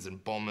planes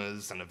and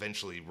bombers and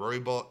eventually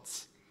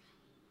robots.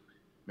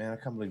 Man, I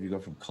can't believe you go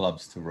from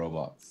clubs to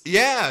robots.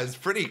 Yeah, it's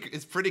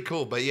pretty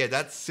cool. But yeah,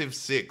 that's Civ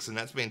 6, and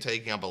that's been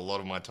taking up a lot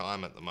of my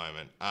time at the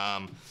moment.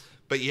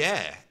 But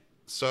yeah,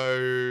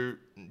 so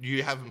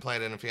you haven't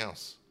played anything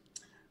else?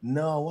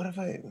 No, what have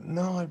I?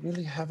 No, I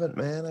really haven't,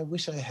 man. I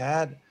wish I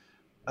had.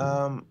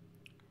 I've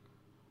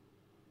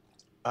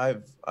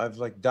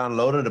like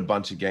downloaded a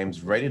bunch of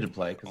games ready to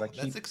play because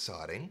that's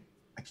exciting.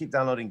 I keep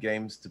downloading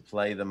games to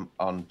play them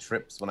on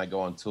trips when I go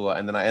on tour,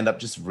 and then I end up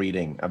just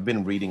reading. I've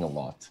been reading a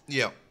lot.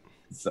 Yeah.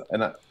 So,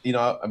 and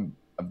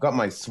I've got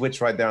my Switch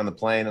right there on the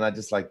plane, and I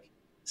just like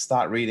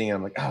start reading, and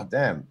I'm like, oh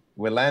damn,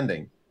 we're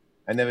landing.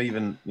 I never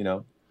even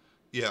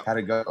had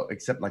to go,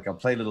 except like I'll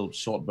play little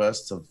short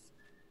bursts of,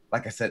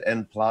 like I said,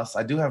 N+.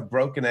 I do have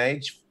Broken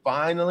Age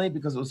finally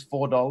because it was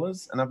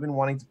 $4, and I've been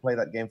wanting to play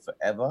that game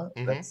forever.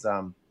 Mm-hmm. That's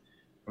from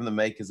the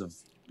makers of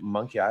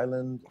Monkey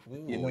Island.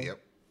 Ooh,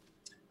 yep.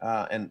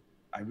 And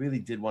I really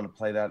did want to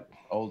play that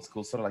old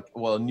school, sort of like,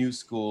 a new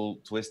school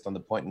twist on the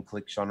point and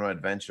click genre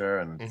adventure,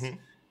 and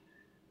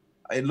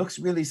it looks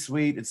really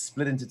sweet. It's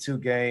split into 2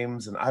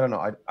 games, and I don't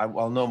know.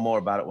 I'll know more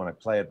about it when I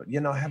play it, but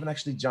I haven't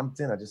actually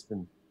jumped in. I've just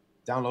been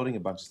downloading a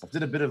bunch of stuff.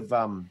 Did a bit of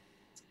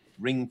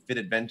Ring Fit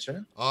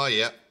Adventure. Oh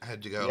yeah,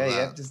 how'd you go?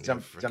 Yeah, just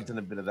jumped in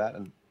a bit of that,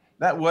 and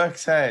that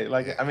works. Hey,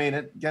 I mean,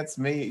 it gets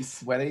me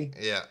sweaty.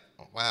 Yeah.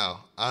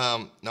 Wow.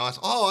 Nice.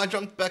 Oh, I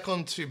jumped back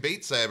onto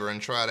Beat Saber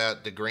and tried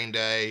out the Green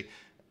Day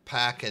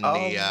pack and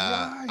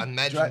the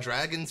Imagine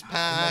Dragons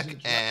pack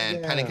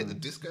and Panic at the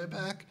Disco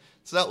pack.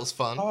 So that was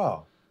fun.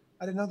 Oh,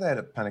 I didn't know they had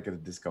a Panic at the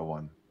Disco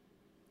one.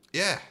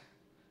 Yeah.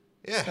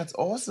 Yeah. That's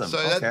awesome. So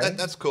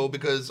that's cool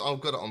because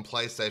I've got it on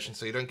PlayStation,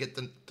 so you don't get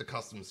the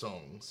custom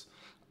songs.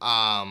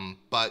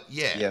 But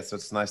yeah. Yeah, so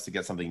it's nice to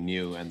get something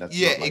new, and that's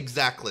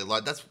exactly.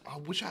 Like I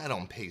wish I had it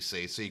on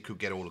PC so you could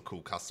get all the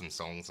cool custom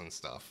songs and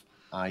stuff.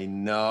 I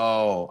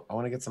know. I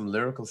want to get some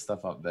lyrical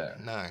stuff up there.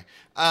 No.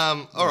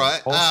 All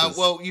right.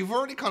 Well, you've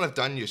already kind of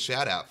done your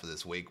shout out for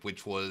this week,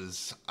 which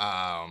was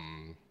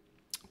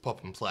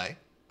Pop and Play.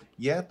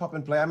 Yeah, Pop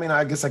and Play. I mean,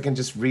 I guess I can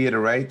just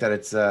reiterate that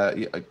it's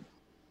Elite's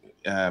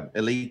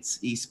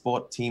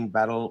esport team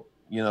battle,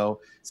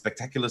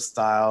 spectacular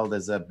style.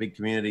 There's a big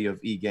community of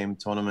e-game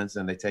tournaments,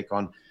 and they take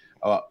on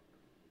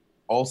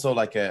also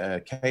like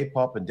a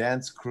K-pop and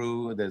dance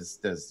crew.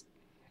 There's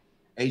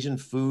Asian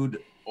food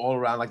all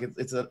around. Like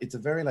it's a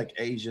very like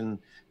Asian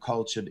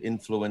cultured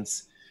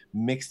influence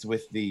mixed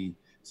with the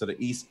sort of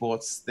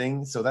esports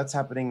thing. So that's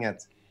happening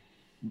at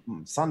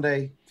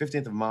Sunday,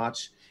 15th of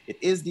March. It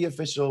is the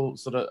official,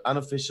 sort of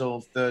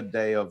unofficial 3rd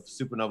day of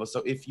Supernova.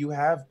 So if you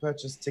have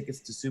purchased tickets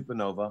to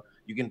Supernova,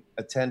 you can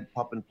attend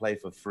Pop and Play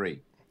for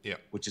free. Yeah,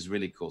 which is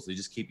really cool. So you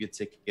just keep your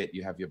ticket,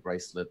 you have your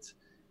bracelet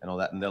and all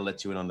that, and they'll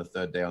let you in on the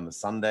 3rd day on the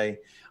Sunday.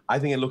 I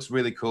think it looks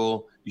really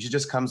cool. You should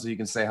just come so you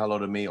can say hello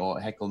to me or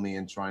heckle me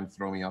and try and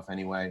throw me off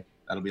anyway.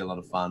 That'll be a lot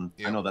of fun.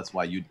 Yep. I know that's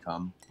why you'd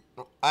come.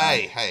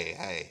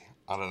 Hey.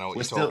 I don't know what We're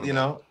you're still, talking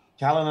about.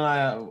 Callan and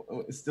I are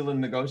still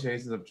in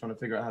negotiations of trying to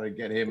figure out how to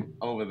get him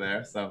over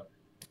there. So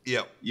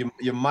Yep.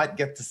 you might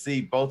get to see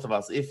both of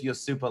us if you're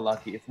super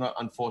lucky. If not,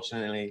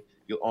 unfortunately,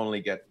 you'll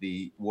only get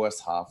the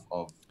worst half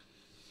of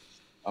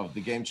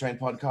the Game Train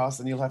podcast,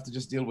 and you'll have to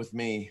just deal with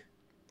me.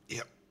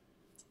 Yep.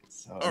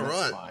 So All that's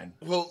right. fine.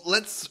 Well,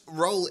 let's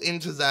roll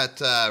into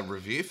that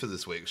review for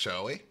this week,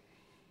 shall we?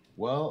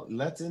 Well,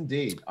 let's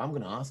indeed. I'm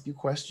going to ask you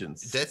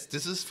questions. This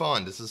is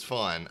fine.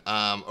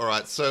 All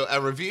right. So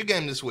our review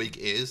game this week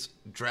is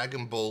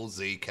Dragon Ball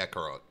Z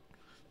Kakarot.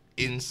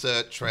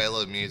 Insert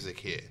trailer music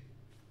here.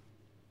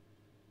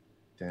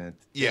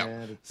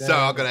 Yeah. So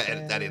I'm gonna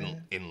edit that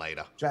in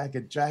later.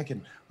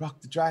 Dragon,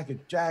 rock the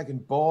Dragon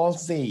Ball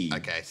Z.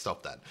 Okay,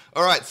 stop that.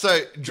 All right.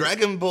 So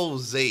Dragon Ball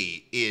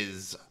Z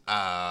is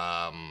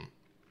Yep.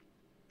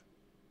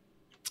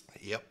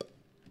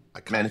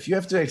 Man, if you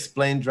have to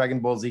explain Dragon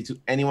Ball Z to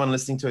anyone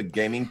listening to a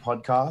gaming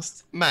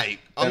podcast, mate,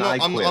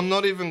 I'm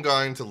not even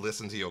going to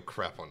listen to your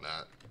crap on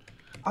that.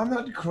 I'm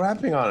not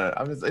crapping on it.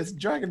 It's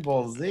Dragon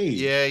Ball Z.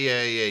 Yeah.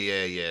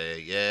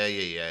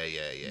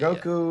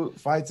 Goku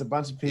fights a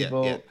bunch of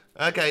people. Yeah.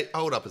 Okay,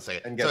 hold up a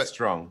second. And gets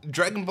strong.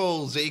 Dragon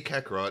Ball Z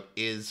Kakarot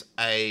is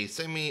a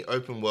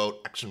semi-open world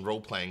action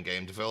role-playing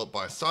game developed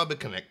by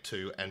CyberConnect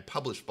 2 and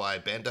published by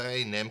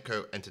Bandai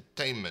Namco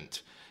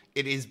Entertainment.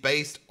 It is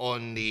based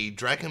on the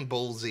Dragon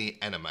Ball Z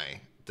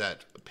anime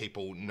that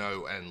people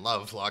know and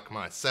love, like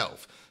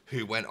myself,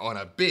 who went on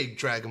a big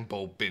Dragon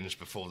Ball binge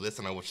before this,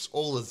 and I watched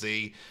all of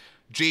Z,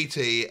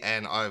 GT,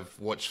 and I've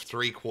watched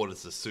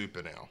 3/4 of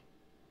Super now.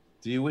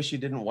 Do you wish you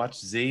didn't watch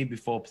Z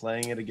before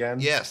playing it again?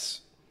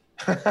 Yes.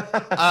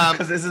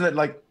 Because isn't it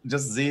like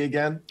just Z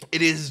again?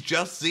 It is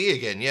just Z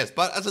again, yes.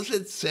 But as I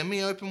said,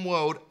 semi-open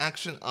world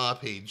action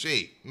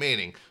RPG,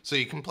 meaning so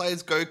you can play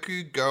as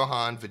Goku,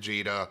 Gohan,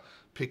 Vegeta,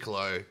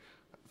 Piccolo,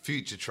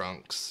 Future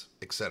Trunks,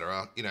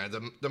 etc. You know,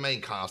 the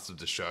main cast of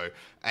the show,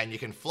 and you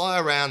can fly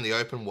around the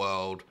open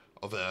world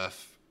of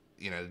Earth,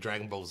 you know, the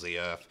Dragon Ball Z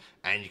Earth,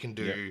 and you can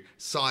do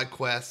side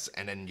quests,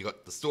 and then you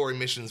got the story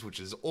missions, which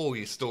is all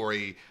your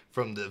story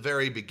from the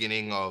very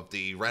beginning of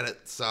the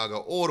Raditz saga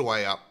all the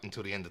way up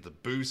until the end of the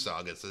Buu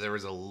saga. So there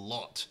is a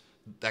lot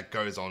that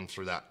goes on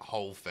through that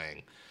whole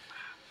thing.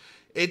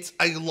 It's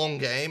a long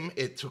game.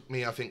 It took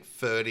me, I think,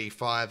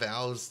 35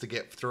 hours to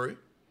get through.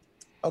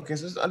 Okay,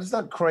 so it's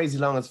not crazy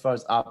long as far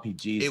as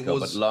RPGs go,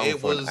 but long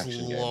for an action game.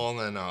 It was long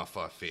enough,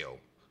 I feel.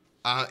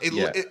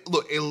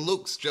 It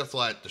looks just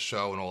like the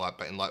show and all that,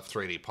 but in like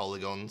 3D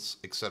polygons,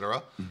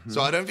 etc. Mm-hmm.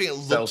 So I don't think it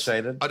looks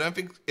cel-shaded. I don't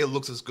think it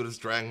looks as good as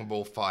Dragon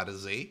Ball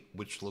FighterZ,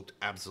 which looked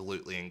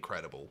absolutely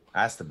incredible.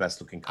 That's the best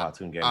looking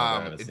cartoon game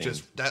I've ever seen.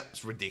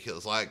 That's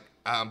ridiculous.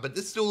 But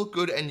this still look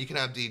good, and you can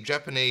have the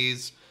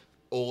Japanese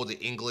or the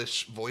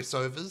English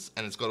voiceovers,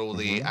 and it's got all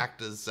the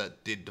actors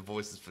that did the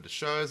voices for the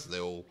shows. They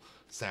all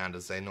sound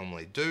as they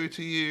normally do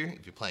to you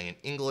if you're playing in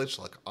English,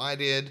 like I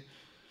did,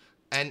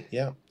 and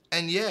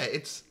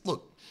it's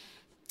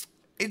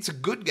a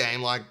good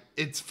game. Like,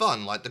 it's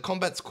fun. Like, the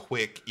combat's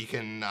quick. You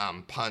can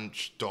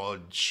punch,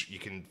 dodge. You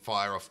can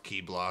fire off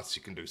ki blasts.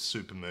 You can do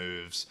super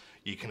moves.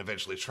 You can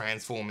eventually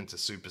transform into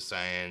Super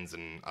Saiyans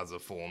and other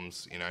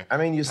forms. You know. I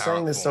mean, you're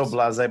saying this so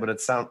blasé, but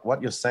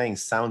what you're saying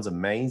sounds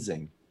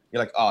amazing.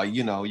 You're like, oh,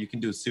 you know, you can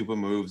do super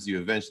moves. You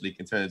eventually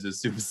can turn into a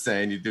Super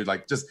Saiyan. You do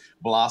like just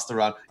blast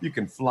around. You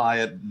can fly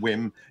at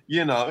whim.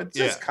 You know, it's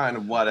just kind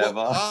of whatever.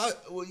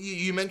 Well,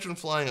 you mentioned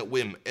flying at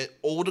whim.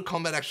 All the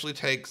combat actually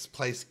takes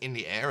place in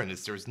the air, and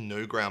there is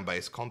no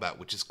ground-based combat,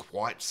 which is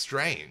quite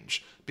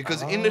strange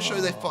because in the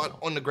show they fight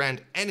on the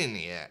ground and in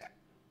the air.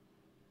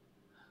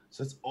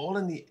 So it's all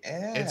in the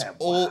air. It's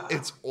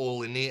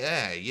all in the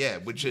air. Yeah,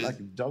 which is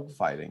like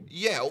dogfighting.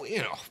 Yeah,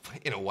 you know,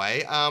 in a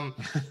way.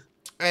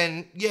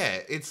 And yeah,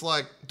 it's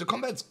like the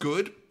combat's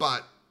good,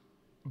 but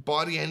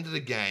by the end of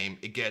the game,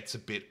 it gets a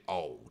bit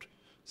old.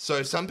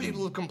 So some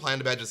people have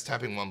complained about just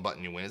tapping one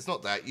button, you win. It's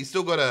not that. You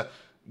still got to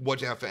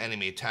watch out for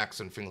enemy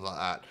attacks and things like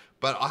that.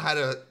 But I had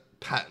a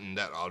pattern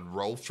that I'd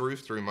roll through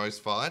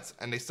most fights,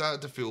 and they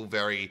started to feel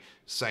very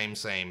same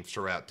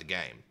throughout the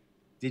game.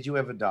 Did you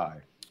ever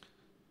die?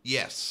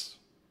 Yes.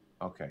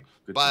 Okay.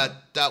 Good.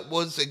 But that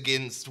was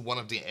against one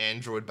of the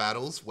android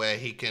battles where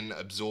he can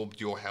absorb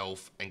your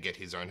health and get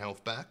his own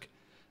health back.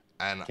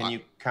 And can you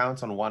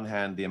count on one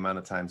hand the amount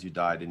of times you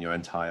died in your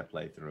entire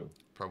playthrough?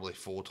 Probably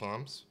 4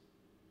 times.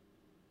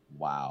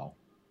 Wow.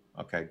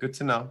 Okay, good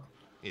to know.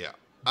 Yeah.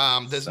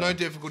 There's no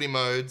difficulty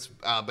modes,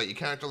 but your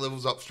character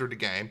levels up through the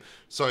game.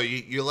 So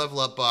you level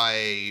up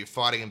by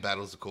fighting in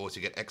battles, of course.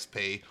 You get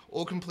XP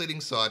or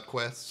completing side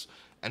quests.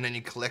 And then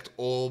you collect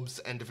orbs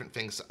and different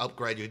things to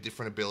upgrade your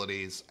different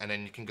abilities. And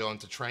then you can go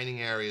into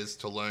training areas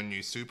to learn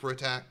new super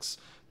attacks,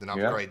 then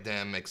upgrade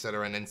them,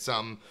 etc. And then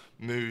some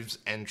moves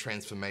and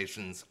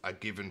transformations are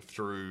given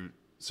through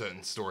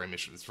certain story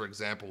missions. For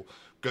example,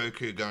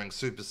 Goku going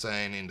Super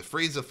Saiyan in the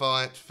Frieza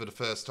fight for the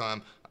first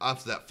time.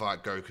 After that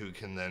fight, Goku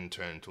can then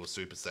turn into a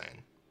Super Saiyan.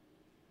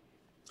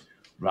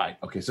 Right.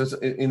 Okay. So it's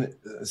in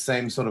the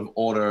same sort of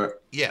order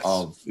Yes.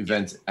 of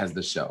events as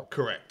the show.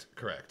 Correct.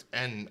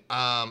 And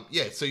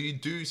yeah, so you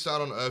do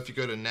start on Earth. You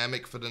go to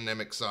Namek for the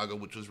Namek Saga,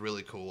 which was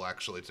really cool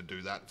actually to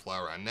do that. Fly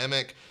around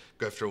Namek,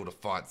 go through all the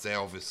fights there.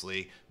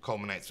 Obviously,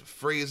 culminates with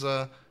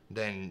Frieza.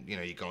 Then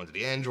you go into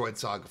the Android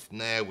Saga from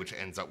there, which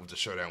ends up with the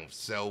showdown with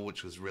Cell,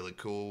 which was really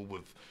cool.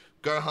 With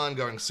Gohan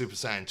going Super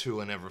Saiyan 2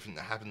 and everything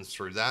that happens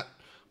through that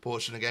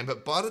portion of the game.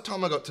 But by the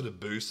time I got to the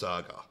Boo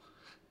Saga,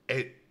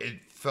 it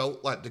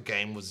felt like the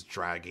game was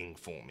dragging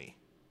for me.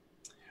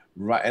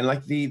 Right, and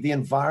like the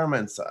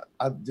environments,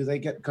 do they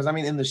get? Because I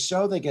mean, in the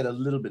show they get a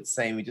little bit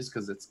samey, just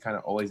because it's kind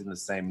of always in the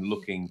same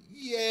looking.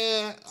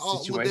 Yeah,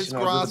 situation. Well, there's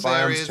grass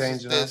areas,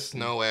 there's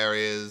snow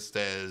areas,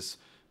 there's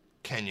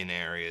canyon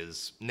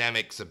areas.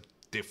 Namek's are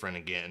different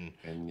again.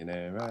 Canyon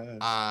areas.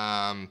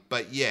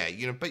 But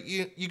yeah, but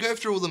you go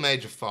through all the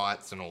major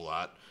fights and all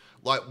that.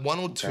 Like one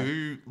or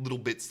two little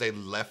bits they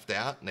left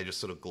out and they just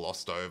sort of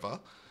glossed over.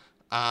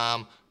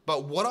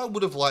 But what I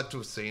would have liked to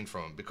have seen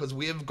from it, because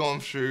we have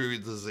gone through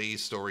the Z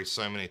story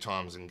so many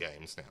times in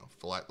games now,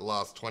 for like the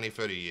last 20,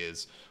 30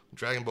 years,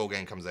 Dragon Ball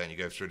game comes out and you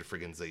go through the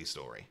friggin' Z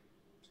story,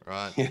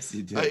 right? Yes,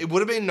 you do. It would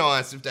have been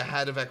nice if they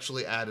had have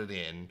actually added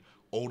in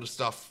all the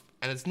stuff,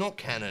 and it's not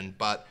canon,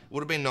 but it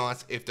would have been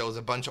nice if there was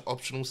a bunch of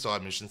optional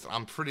side missions.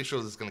 I'm pretty sure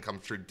this is going to come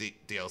through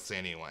DLC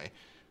anyway,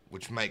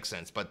 which makes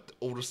sense, but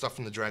all the stuff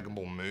from the Dragon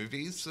Ball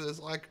movies, so there's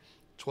like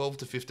 12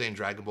 to 15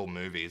 Dragon Ball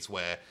movies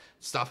where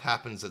stuff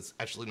happens that's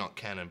actually not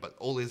canon, but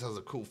all these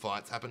other cool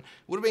fights happen.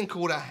 Would have been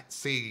cool to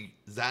see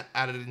that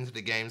added into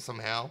the game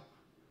somehow,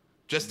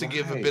 just to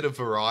give a bit of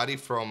variety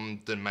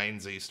from the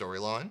main Z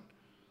storyline.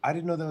 I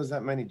didn't know there was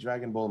that many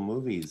Dragon Ball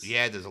movies.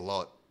 Yeah, there's a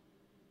lot.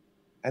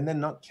 And they're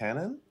not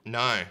canon?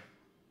 No.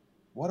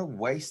 What a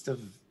waste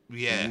of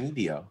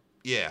media.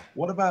 Yeah.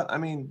 What about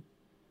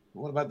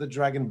the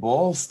Dragon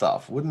Ball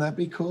stuff? Wouldn't that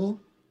be cool?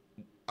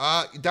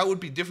 That would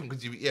be different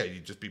because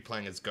you'd just be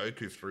playing as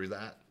Goku through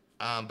that.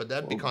 But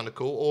that'd be kind of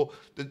cool. Or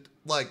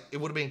it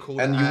would have been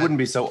cool. And you wouldn't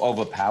be so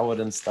overpowered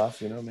and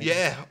stuff, Maybe?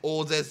 Yeah.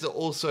 Or there's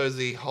also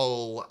the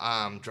whole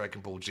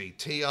Dragon Ball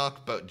GT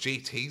arc, but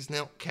GT's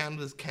not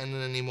counted as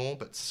canon anymore,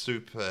 but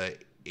Super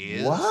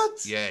is.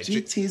 What? Yeah.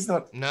 GT's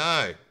not.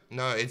 No.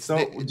 It's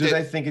so. Do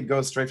they think it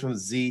goes straight from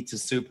Z to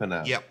Super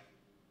now? Yep.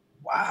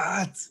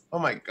 What? Oh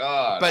my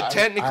god! But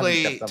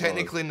technically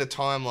in the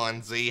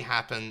timeline,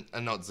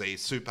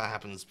 Super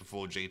happens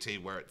before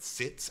GT, where it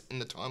sits in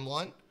the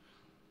timeline.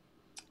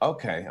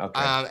 Okay.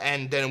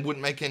 And then it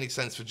wouldn't make any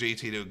sense for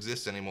GT to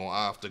exist anymore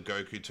after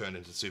Goku turned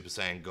into Super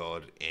Saiyan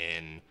God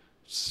in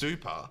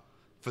Super,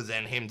 for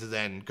then him to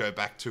then go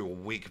back to a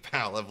weak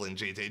power level in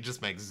GT. It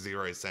just makes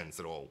zero sense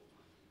at all.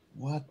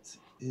 What?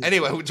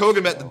 Anyway, we're talking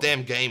about the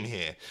damn game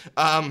here.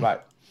 Right.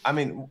 I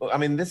mean,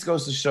 this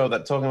goes to show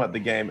that talking about the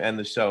game and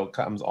the show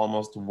comes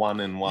almost one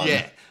in one.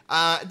 Yeah.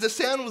 The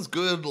sound was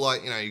good,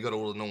 you got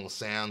all the normal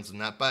sounds and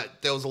that,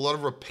 but there was a lot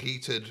of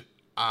repeated,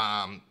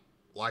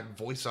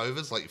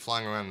 voiceovers, like you're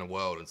flying around the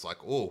world. It's like,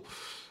 oh,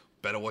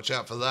 better watch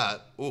out for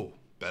that. Oh,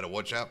 better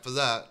watch out for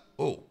that.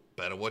 Oh,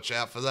 better watch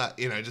out for that.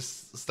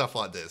 Just stuff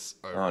like this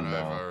over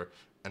over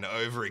and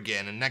over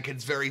again, and that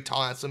gets very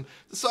tiresome.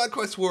 The side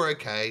quests were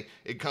okay.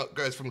 It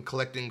goes from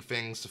collecting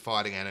things to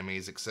fighting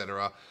enemies,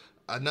 etc.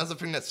 Another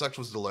thing that sucked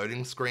was the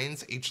loading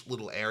screens. Each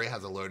little area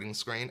has a loading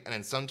screen, and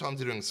then sometimes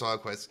you're doing side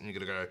quests and you're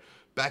going to go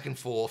back and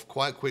forth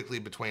quite quickly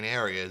between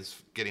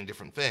areas, getting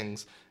different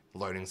things.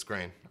 Loading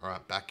screen. All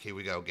right, back, here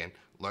we go again.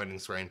 Loading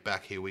screen,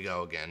 back, here we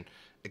go again,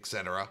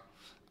 etc.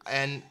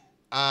 And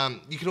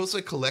you can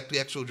also collect the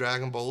actual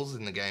Dragon Balls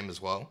in the game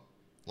as well.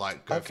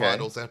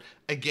 Find all seven.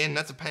 Again,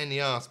 that's a pain in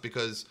the ass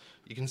because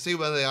you can see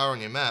where they are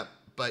on your map,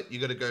 but you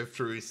got to go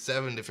through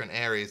 7 different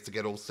areas to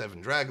get all 7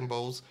 Dragon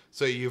Balls.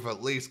 So you've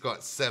at least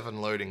got 7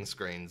 loading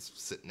screens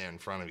sitting there in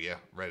front of you,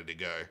 ready to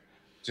go.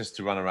 Just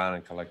to run around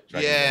and collect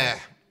Dragon Balls. Yeah,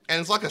 and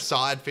it's like a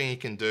side thing you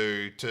can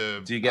do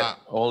to. Do you get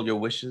all your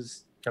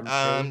wishes come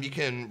true? You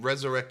can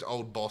resurrect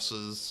old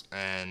bosses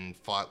and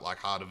fight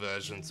harder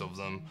versions of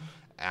them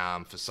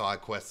for side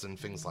quests and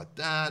things like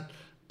that.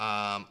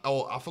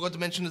 I forgot to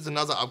mention there's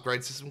another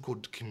upgrade system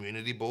called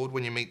Community Board.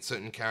 When you meet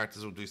certain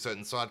characters or do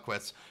certain side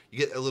quests, you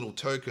get a little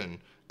token,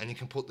 and you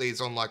can put these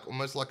on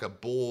almost like a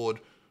board,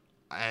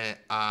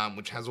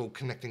 which has all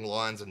connecting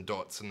lines and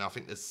dots. And I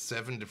think there's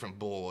 7 different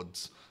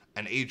boards,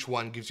 and each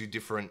one gives you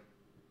different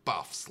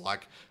buffs,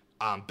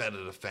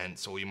 better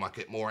defense, or you might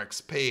get more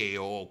XP,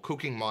 or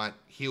cooking might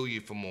heal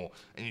you for more.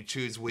 And you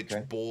choose which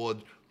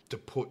board to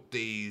put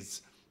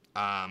these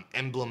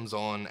emblems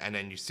on, and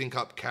then you sync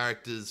up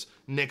characters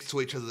next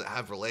to each other that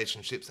have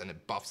relationships, and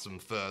it buffs them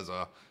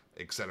further,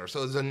 etc.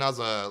 So there's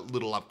another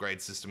little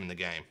upgrade system in the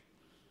game.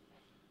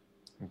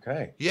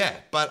 Okay. Yeah,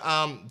 but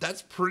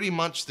that's pretty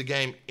much the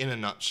game in a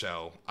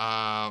nutshell.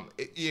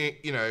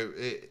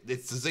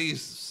 It's the Z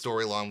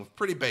storyline with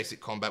pretty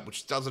basic combat,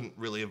 which doesn't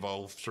really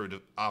evolve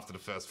after the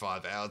first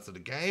 5 hours of the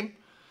game.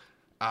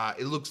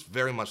 It looks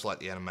very much like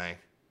the anime.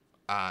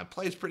 It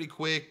plays pretty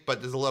quick,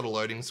 but there's a lot of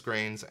loading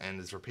screens and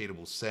there's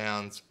repeatable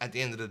sounds. At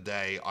the end of the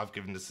day, I've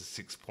given this a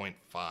 6.5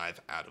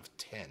 out of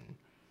 10.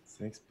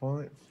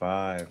 6.5.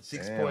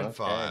 6.5.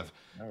 Okay.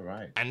 All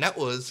right. And that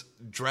was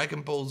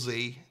Dragon Ball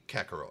Z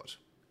Kakarot.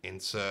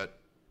 Insert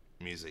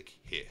music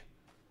here.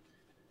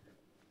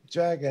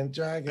 Dragon,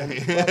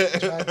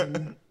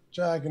 Dragon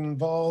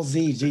Ball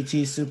Z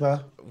GT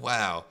Super.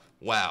 Wow.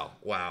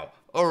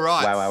 All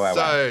right.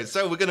 Wow.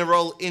 So we're going to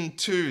roll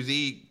into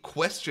the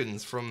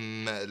questions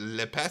from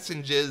Le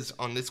Passengers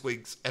on this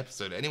week's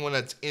episode. Anyone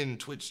that's in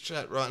Twitch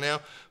chat right now,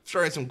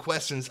 throw some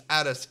questions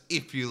at us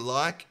if you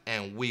like,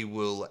 and we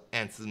will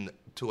answer them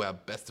to our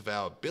best of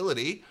our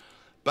ability.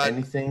 But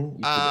anything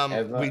you could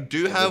ever, we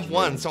do have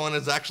one. dream. Someone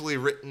has actually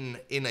written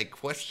in a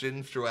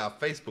question through our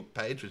Facebook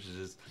page, which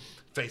is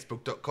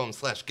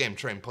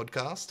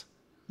facebook.com/GameTrainPodcast.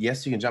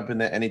 Yes, you can jump in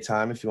there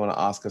anytime if you want to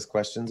ask us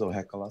questions or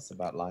heckle us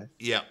about life.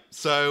 Yeah.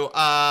 So,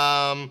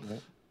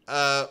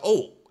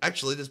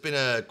 actually, there's been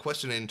a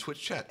question in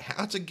Twitch chat.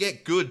 How to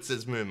get good,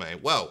 says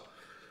Moomay. Well,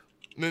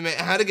 Moomay,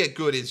 how to get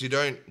good is you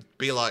don't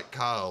be like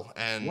Carl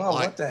and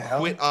what the hell?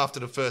 quit after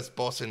the first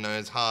boss in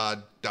those hard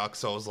Dark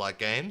Souls-like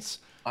games.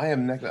 I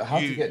am how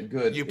to get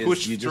good. You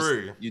push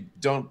through. You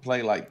don't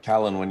play like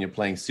Callan when you're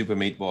playing Super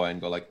Meat Boy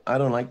and go like, I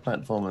don't like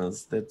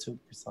platformers. They're too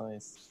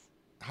precise.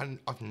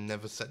 I've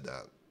never said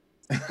that.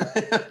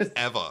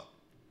 Ever.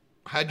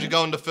 How'd you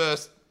go on the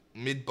first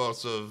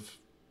mid-boss of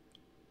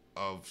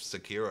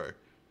Sekiro?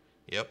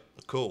 Yep,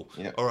 cool.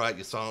 Yep. All right,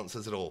 your silence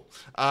says it all.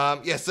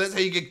 Yes, that's how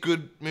you get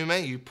good,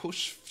 Mume. You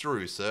push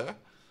through, sir.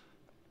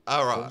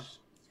 All right. Push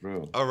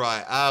through. All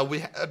right.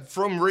 We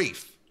from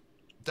Reef.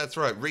 That's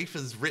right. Reef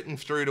has written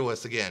through to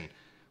us again.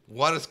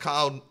 Why does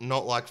Carl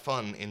not like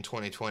fun in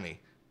 2020?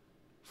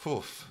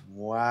 Oof.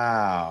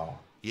 Wow.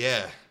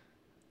 Yeah.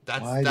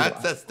 That's a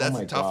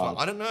tough one.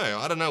 I don't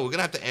know. We're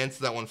gonna have to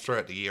answer that one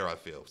throughout the year, I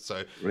feel.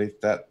 So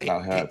Reef, that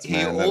hurts,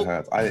 man. That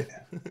hurts.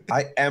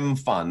 I am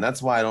fun.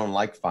 That's why I don't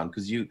like fun,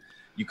 because you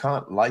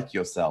can't like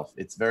yourself.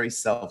 It's very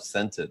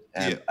self-centered,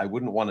 and I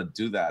wouldn't want to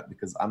do that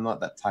because I'm not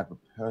that type of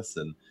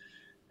person.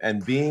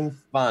 And being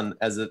fun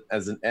as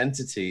an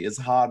entity is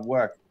hard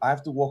work. I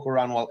have to walk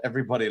around while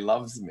everybody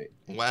loves me.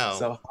 Wow.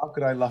 So how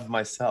could I love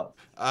myself?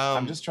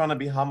 I'm just trying to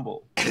be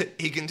humble.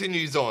 He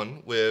continues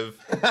on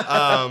with,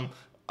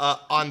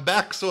 I'm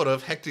back, sort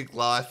of, hectic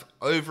life,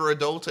 over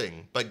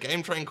adulting. But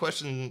Game Train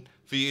question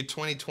for you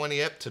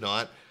 2020 ep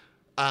tonight.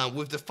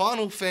 With the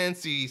Final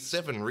Fantasy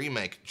VII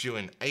Remake due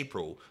in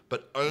April,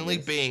 but only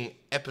being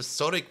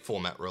episodic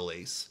format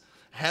release,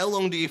 how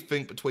long do you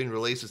think between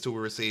releases till we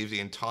receive the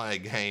entire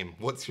game?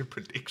 What's your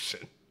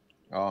prediction?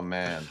 Oh,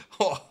 man.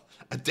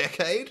 A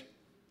decade?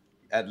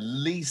 At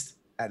least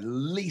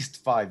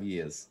 5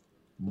 years.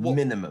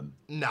 Minimum.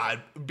 Nah,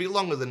 it'd be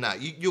longer than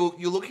that. You're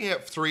looking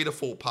at 3 to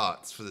 4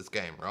 parts for this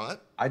game, right?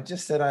 I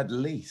just said at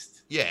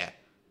least. Yeah.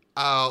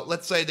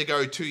 Let's say they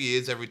go 2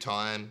 years every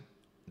time.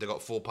 They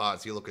got 4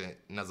 parts. You're looking at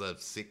another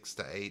 6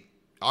 to 8.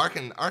 I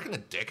reckon a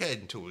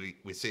decade until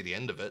we see the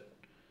end of it.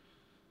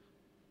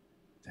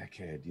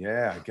 Decade,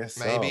 yeah, I guess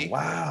Maybe. So.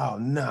 Wow,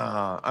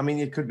 nah. I mean,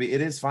 it could be.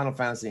 It is Final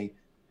Fantasy,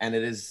 and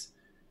it is,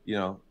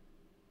 Square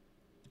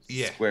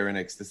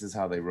Enix. This is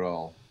how they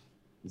roll.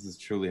 This is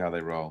truly how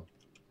they roll.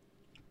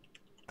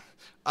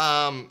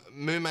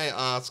 Mume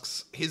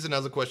asks, here's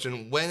another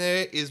question. When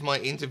is my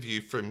interview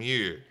from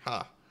you?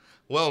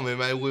 Well,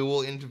 Mume, we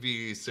will interview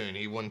you soon.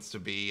 He wants to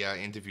be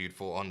interviewed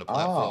on the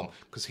platform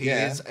because he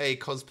is a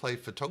cosplay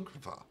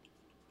photographer.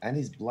 And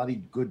he's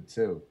bloody good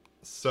too.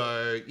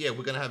 So, yeah,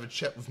 we're going to have a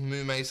chat with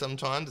Mume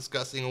sometime,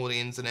 discussing all the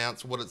ins and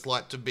outs, what it's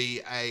like to be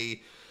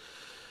a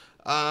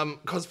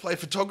cosplay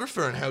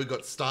photographer and how he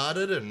got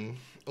started and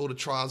all the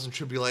trials and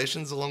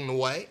tribulations along the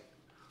way.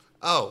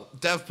 Oh,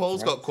 Dav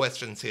Paul's got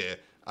questions here.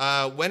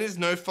 When is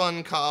No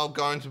Fun Carl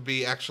going to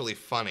be actually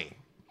funny?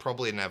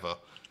 Probably never.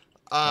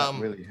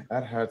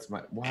 That hurts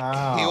my...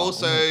 Wow. He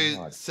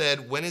also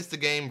said, when is the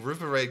game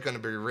River Raid going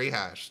to be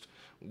rehashed?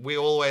 We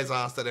always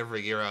ask that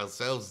every year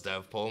ourselves,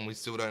 Dav Paul, and we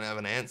still don't have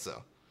an answer.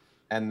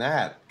 And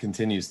that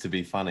continues to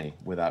be funny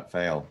without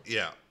fail.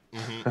 Yeah.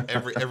 Mm-hmm.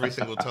 Every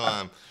single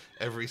time.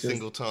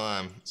 Single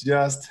time.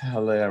 Just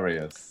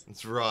hilarious.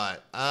 That's right.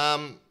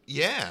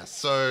 Yeah,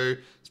 so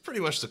it's pretty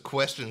much the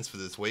questions for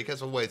this week.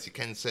 As always, you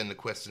can send the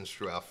questions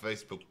through our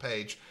Facebook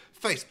page,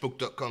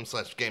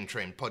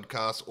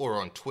 facebook.com/GameTrainPodcast,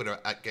 or on Twitter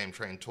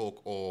 @GameTrainTalk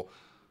or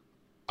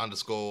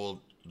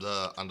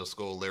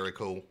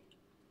 _lyrical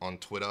on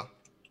Twitter.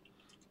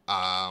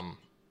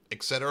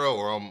 Etc.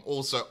 Or I'm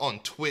also on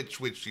Twitch,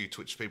 which you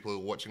Twitch people are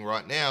watching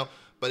right now.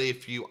 But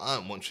if you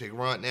aren't watching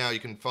right now, you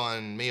can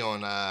find me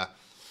on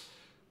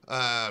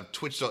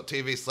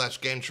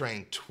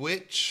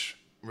twitch.tv/GameTrainTwitch.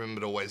 Remember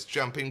to always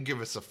jump in,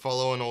 give us a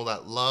follow and all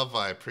that love.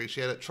 I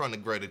appreciate it. Trying to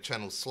grow the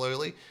channel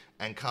slowly.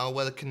 And Carl,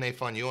 where can they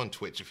find you on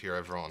Twitch if you're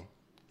ever on?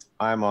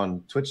 I'm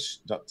on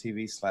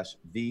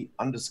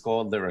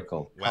twitch.tv/the_lyrical.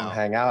 Wow. Come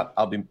hang out.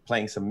 I'll be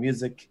playing some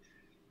music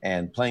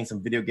and playing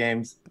some video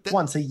games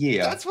once a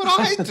year. That's what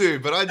I do,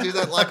 but I do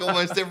that like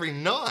almost every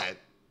night.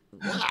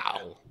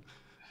 Wow.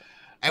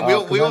 And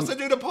we also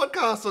do the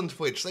podcast on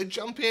Twitch. So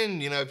jump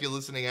in, if you're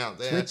listening out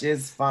there. Twitch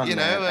is fun,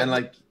 man. And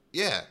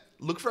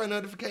look for our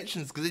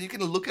notifications because then you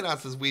can look at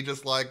us as we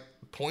just like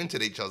point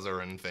at each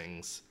other and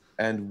things.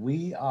 And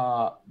we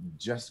are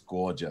just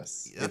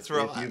gorgeous. That's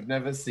right. If you've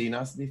never seen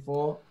us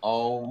before,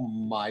 oh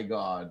my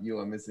God, you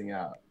are missing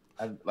out.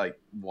 Like,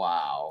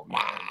 wow. Man.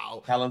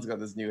 Wow. Callan's got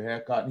this new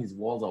haircut. His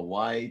walls are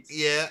white.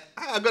 Yeah.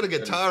 I've got a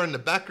guitar in the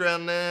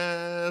background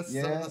there.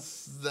 Yeah.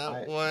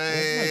 That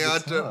way.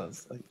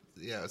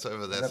 Yeah, it's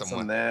over there somewhere.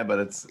 Some there, but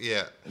it's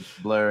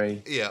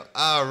blurry. Yeah.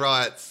 All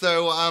right.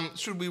 So,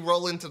 should we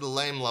roll into the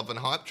lame love and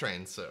hype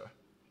train, sir?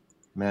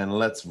 Man,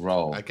 let's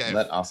roll. Okay.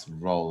 Let us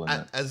roll in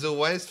it. As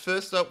always,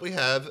 first up we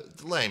have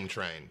the lame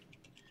train.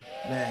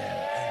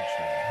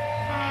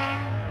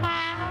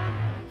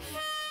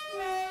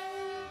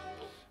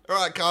 All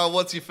right, Carl,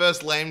 what's your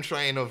first lame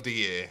train of the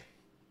year?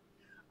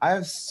 I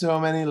have so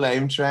many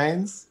lame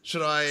trains.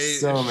 Should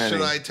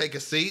I take a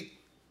seat?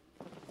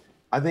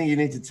 I think you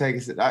need to take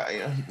a seat.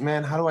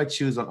 Man, how do I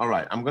choose one? All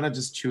right, I'm going to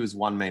just choose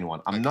one main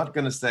one. I'm not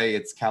going to say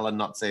it's Callan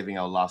not saving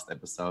our last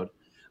episode.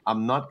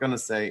 I'm not going to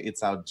say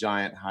it's our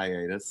giant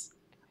hiatus.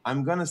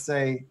 I'm going to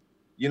say,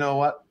 you know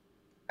what?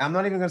 I'm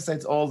not even going to say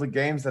it's all the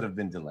games that have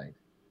been delayed.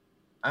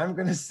 I'm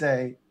going to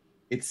say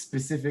it's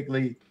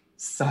specifically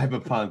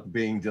Cyberpunk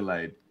being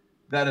delayed.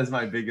 That is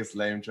my biggest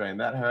lame train.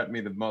 That hurt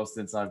me the most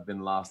since I've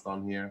been last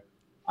on here.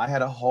 I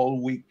had a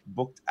whole week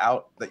booked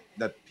out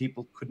that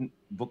people couldn't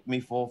book me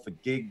for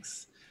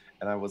gigs.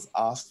 And I was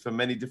asked for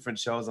many different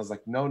shows. I was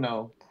like,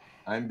 no,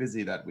 I'm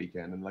busy that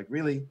weekend. And like,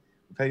 really?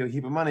 We'll pay you a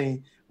heap of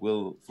money.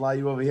 We'll fly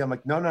you over here. I'm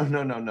like,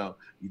 no.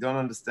 You don't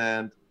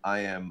understand. I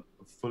am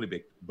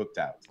fully booked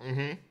out.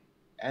 Mm-hmm.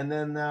 And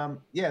then,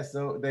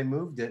 so they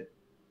moved it.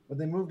 But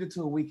they moved it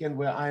to a weekend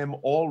where I am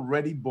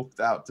already booked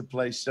out to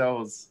play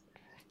shows.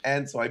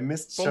 And so I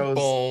missed shows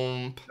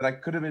that I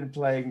could have been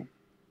playing,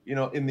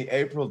 in the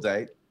April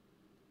date.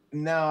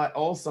 Now I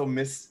also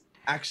miss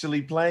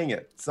actually playing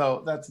it.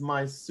 So that's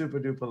my super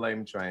duper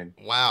lame train.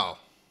 Wow.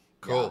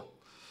 Cool.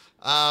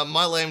 Yeah.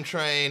 My lame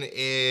train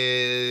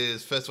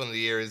is, first one of the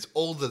year is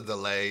all the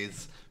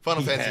delays.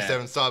 Final Fantasy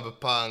VII,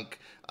 Cyberpunk.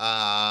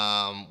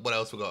 What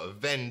else we got?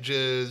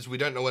 Avengers. We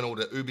don't know when all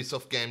the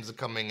Ubisoft games are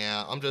coming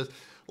out. I'm just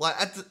like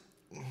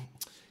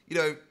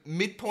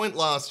midpoint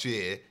last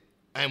year,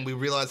 and we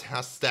realized how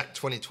stacked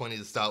 2020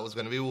 to start was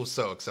going to be. We were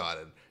so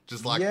excited.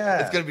 Just like,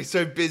 it's going to be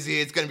so busy.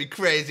 It's going to be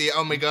crazy.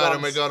 Oh my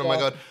God.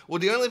 Well,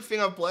 the only thing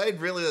I've played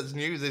really that's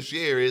new this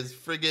year is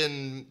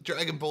friggin'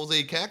 Dragon Ball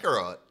Z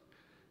Kakarot.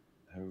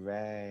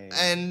 Hooray.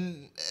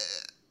 And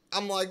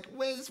I'm like,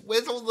 where's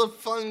all the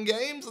fun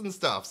games and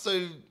stuff?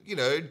 So,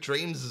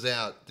 Dreams is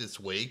out this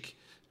week.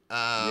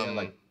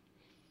 Tomorrow?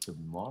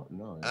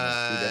 No, 2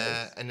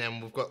 days. And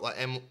then we've got like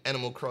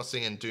Animal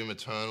Crossing and Doom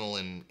Eternal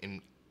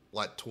in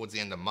like towards the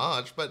end of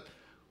March. But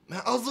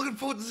man, I was looking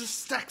forward to this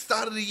stacked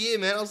start of the year,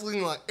 man. I was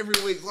looking like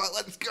every week, like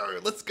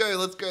let's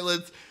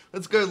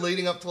go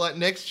leading up to like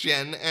next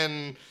gen.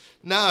 And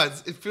no,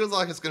 it feels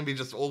like it's going to be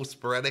just all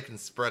sporadic and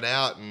spread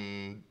out,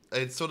 and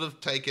it's sort of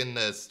taken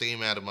the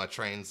steam out of my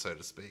train, so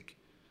to speak.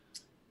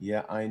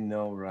 Yeah, I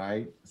know,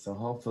 right? So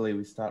hopefully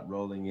we start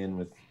rolling in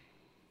with,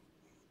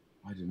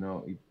 I don't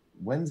know,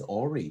 when's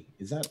Ori?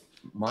 Is that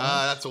March?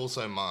 That's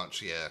also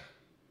March, yeah.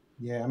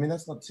 Yeah, I mean,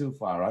 that's not too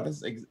far, right?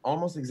 That's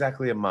almost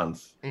exactly a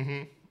month.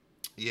 Mm-hmm.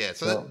 Yeah,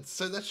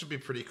 so that should be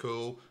pretty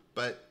cool.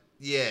 But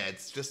yeah,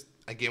 it's just,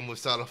 again, we've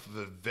started off with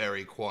a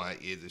very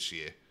quiet year this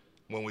year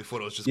when we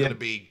thought it was just going to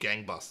be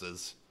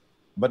gangbusters.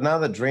 But now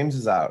that Dreams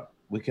is out,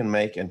 we can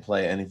make and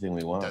play anything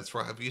we want. That's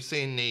right. Have you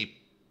seen the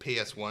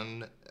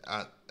PS1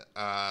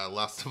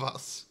 Last of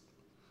Us?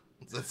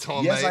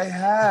 Yes, I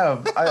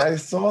have. I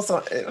saw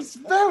some. It was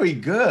very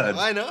good.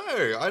 I know.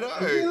 I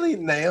really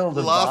nailed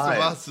the Last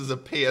of Us is a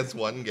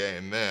PS1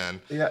 game, man.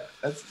 Yeah,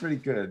 that's pretty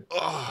good.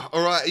 Oh,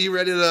 all right, are you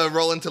ready to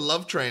roll into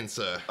Love Train,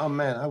 sir? Oh,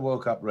 man, I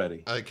woke up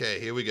ready. Okay,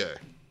 here we go.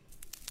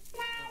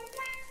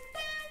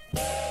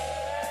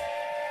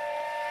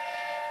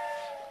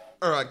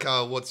 All right,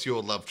 Carl, what's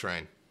your Love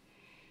Train?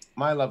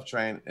 My Love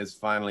Train is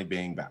finally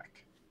being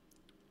back.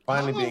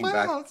 Finally being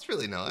back. That's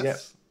really nice. Yeah,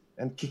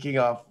 and kicking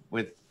off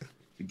with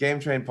the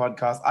Game Train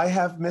podcast. I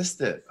have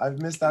missed it.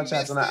 I've missed our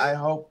chats, and I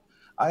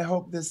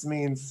hope this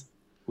means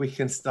we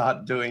can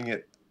start doing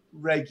it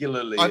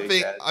regularly. I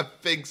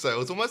think so.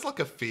 It's almost like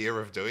a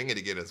fear of doing it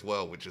again as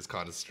well, which is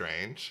kind of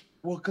strange.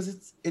 Well,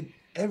 because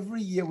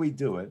every year we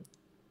do it,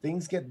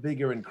 things get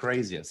bigger and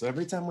crazier. So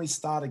every time we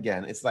start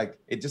again, it's like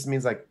it just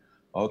means like,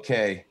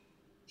 okay,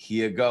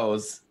 here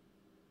goes.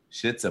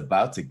 Shit's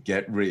about to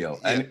get real.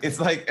 Yep. And it's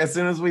like as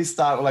soon as we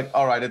start, we're like,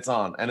 all right, it's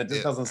on, and it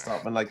just doesn't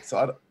stop. And like, so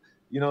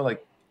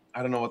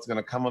I don't know what's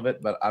gonna come of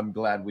it, but I'm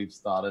glad we've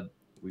started.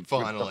 We've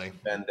finally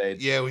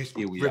Band-Aid. Yeah, we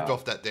ripped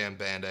off that damn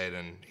Band-Aid,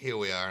 and here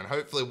we are. And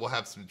hopefully we'll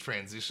have some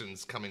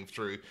transitions coming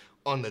through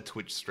on the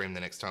Twitch stream the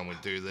next time we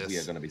do this. We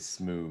are gonna be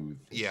smooth.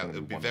 Yeah, it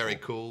would be very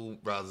cool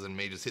rather than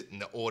me just hitting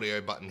the audio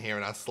button here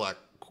and us like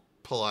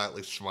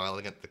politely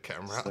smiling at the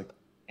camera. Like,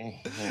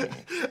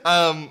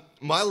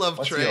 my love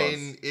What's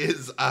train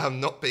is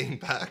not being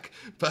back,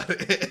 but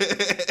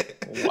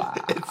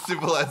it's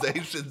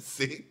Civilization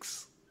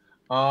 6.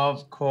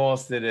 Of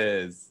course it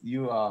is.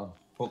 You are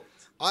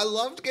hooked. I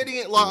loved getting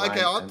it. Like,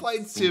 okay, I and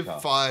played Civ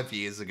sinker. 5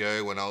 years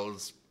ago when I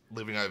was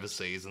living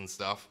overseas and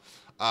stuff.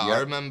 I Yep.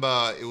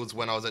 remember it was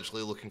when I was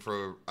actually looking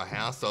for a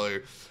house. So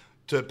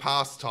to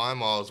pass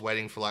time, I was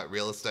waiting for like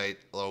real estate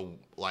or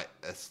like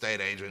estate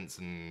agents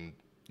and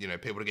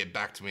people to get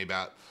back to me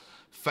about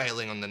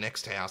failing on the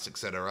next house,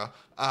 etc.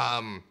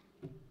 I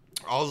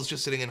was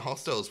just sitting in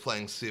hostels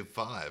playing Civ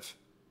 5.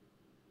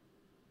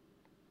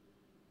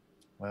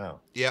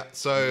 Wow. Yeah,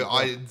 so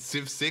I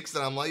Civ 6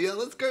 and I'm like, yeah,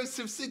 let's go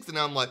Civ 6. And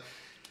I'm like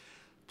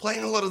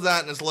playing a lot of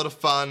that and it's a lot of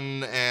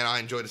fun and I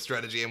enjoy the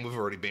strategy and we've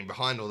already been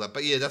behind all that.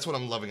 But yeah, that's what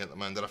I'm loving at the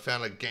moment, that I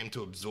found a game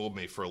to absorb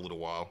me for a little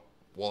while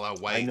I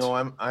wait. I know,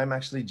 I'm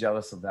actually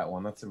jealous of that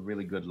one. That's a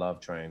really good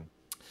love train.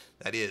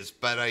 That is.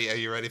 But are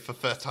you ready for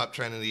first hype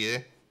train of the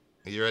year?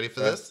 Are you ready for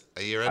this?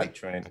 Are you ready? Hype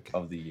train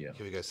of the year.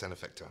 Here we go, sound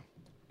effect time.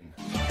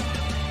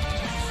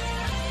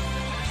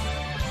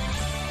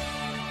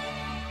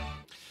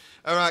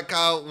 All right,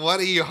 Carl, what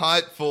are you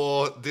hyped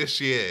for this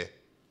year?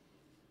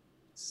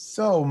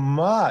 So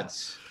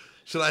much.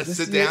 Should I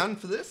sit down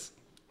for this?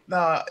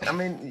 No, I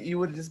mean, you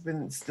would have just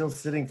been still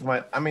sitting for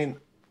my... I mean,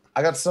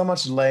 I got so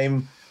much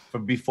lame for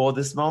before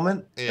this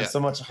moment and so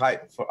much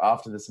hype for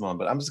after this moment,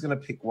 but I'm just going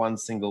to pick one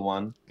single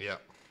one. Yeah.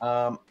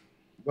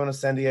 Going to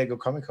San Diego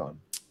Comic-Con.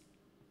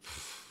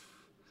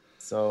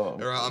 So... All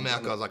right, I'm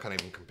out, guys. I can't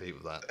even compete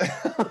with that.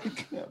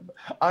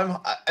 I'm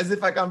as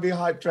if I can't be a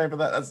hype train for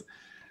that.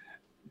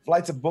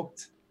 Flights are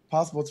booked,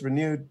 passports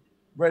renewed,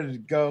 ready to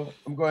go.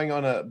 I'm going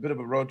on a bit of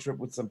a road trip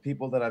with some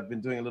people that I've been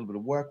doing a little bit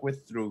of work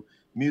with through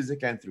music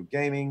and through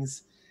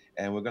gamings.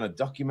 And we're going to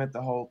document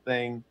the whole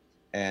thing.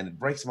 And it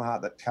breaks my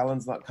heart that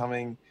Callan's not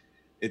coming.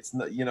 It's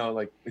not,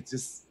 it's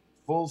just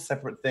full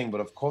separate thing.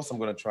 But of course, I'm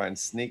going to try and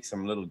sneak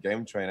some little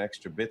Game Train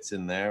extra bits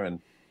in there and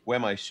wear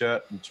my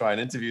shirt and try and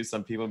interview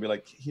some people and be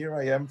like, here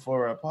I am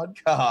for a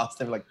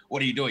podcast. And be like,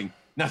 what are you doing?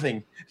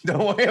 Nothing.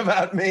 Don't worry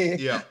about me.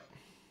 Yeah.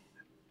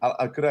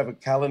 I could have a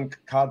Callan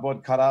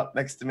cardboard cutout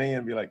next to me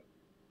and be like,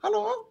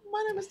 hello,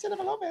 my name is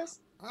Jennifer Lopez.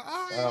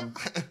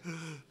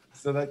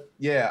 So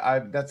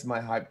that's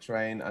my hype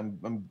train.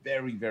 I'm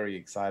very, very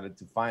excited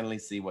to finally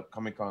see what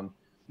Comic-Con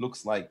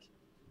looks like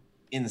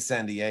in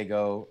San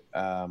Diego.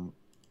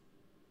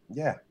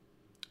 Yeah,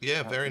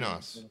 very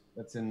nice.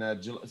 That's in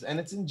July, and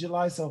it's in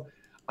July. So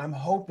I'm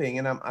hoping,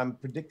 and I'm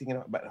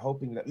predicting, but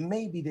hoping that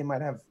maybe they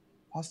might have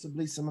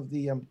possibly some of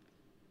the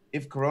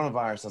if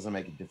coronavirus doesn't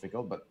make it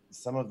difficult, but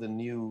some of the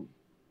new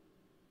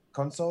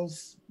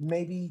consoles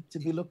maybe to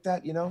be looked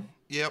at, Yep.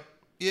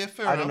 Yeah,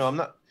 fair enough. I don't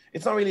know.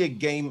 It's not really a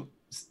game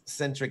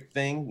centric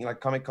thing.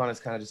 Like Comic-Con is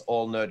kind of just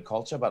all nerd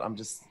culture, but I'm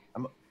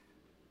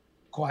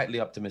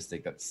quietly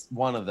optimistic that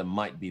one of them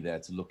might be there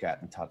to look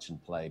at and touch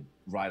and play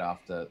right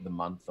after the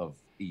month of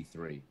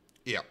E3.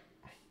 Yeah.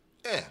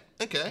 Yeah.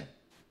 Okay.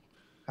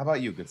 How about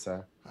you, good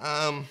sir?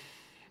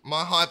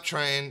 My hype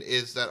train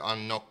is that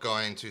I'm not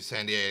going to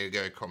San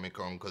Diego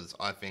Comic-Con because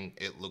I think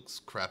it looks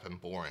crap and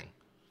boring.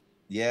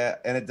 Yeah,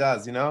 and it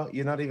does,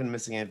 You're not even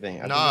missing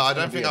anything. I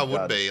don't think I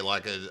would be,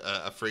 like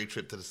a free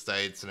trip to the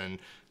States and then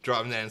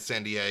driving down to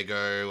San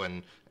Diego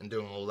and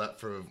doing all that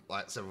for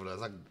like several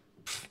days. Like,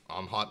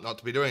 I'm hyped not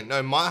to be doing it.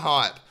 No, my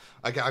hype,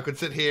 okay, I could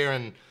sit here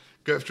and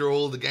go through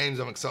all the games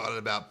I'm excited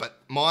about, but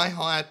my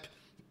hype,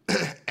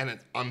 and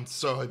I'm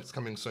so hope it's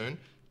coming soon,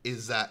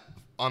 is that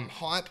I'm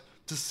hyped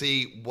to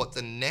see what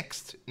the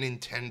next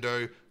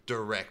Nintendo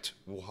Direct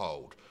will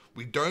hold.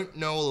 We don't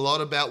know a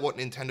lot about what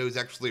Nintendo is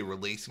actually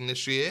releasing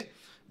this year,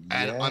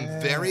 and I'm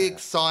very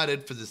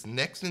excited for this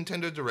next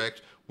Nintendo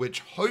Direct,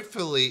 which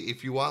hopefully,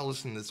 if you are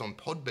listening to this on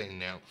Podbean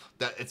now,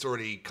 that it's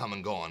already come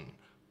and gone,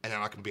 and then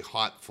I can be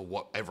hyped for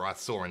whatever I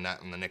saw in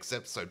that in the next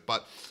episode.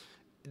 But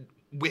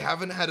we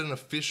haven't had an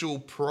official,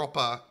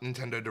 proper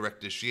Nintendo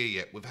Direct this year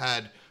yet. We've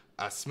had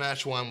a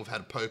Smash one, we've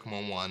had a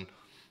Pokemon one.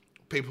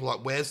 People are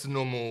like, where's the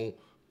normal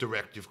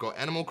Direct? You've got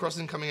Animal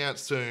Crossing coming out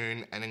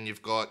soon, and then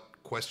you've got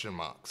question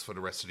marks for the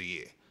rest of the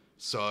year.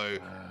 So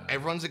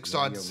everyone's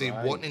excited to see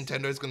what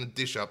Nintendo's going to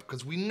dish up,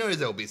 because we know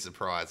there'll be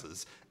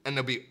surprises, and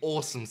there'll be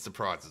awesome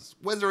surprises.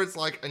 Whether it's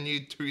like a new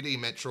 2D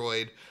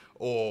Metroid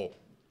or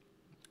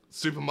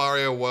Super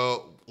Mario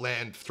World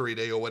Land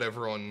 3D or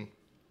whatever on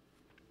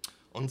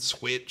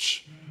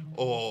Switch,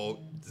 or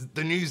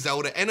the new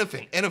Zelda,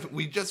 anything.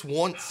 We just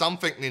want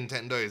something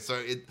Nintendo. So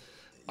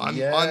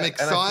I'm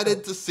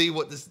excited to see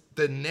what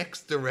the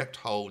next Direct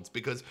holds,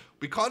 because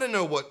we kind of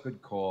know what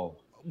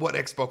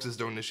Xbox is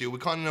doing this year. We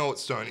kind of know what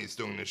Sony is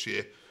doing this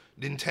year.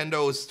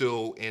 Nintendo is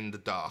still in the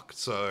dark.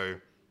 So,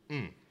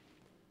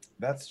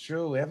 That's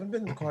true. We haven't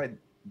been quite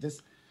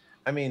this.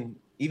 I mean,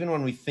 even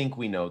when we think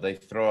we know, they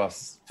throw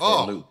us for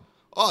a loop.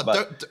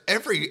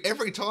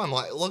 Every time,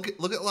 like look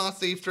at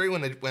last E3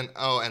 when they went,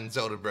 and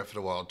Zelda Breath of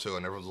the Wild 2,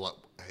 and everyone's like,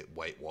 hey,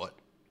 wait, what?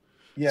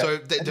 Yeah. So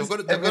they've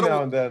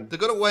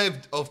got a way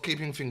of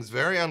keeping things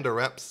very under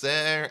wraps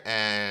there,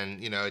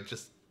 and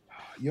just.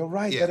 You're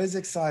right. Yeah. That is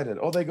excited.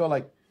 Or they go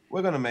like,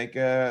 we're gonna make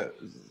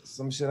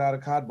some shit out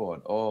of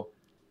cardboard, or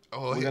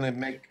Oh, we're gonna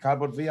make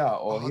cardboard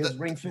VR, or here's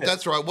Ring Fit.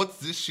 That's right. What's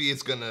this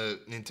year's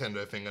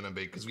Nintendo thing gonna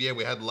be? Because we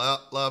had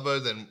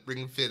Labo, then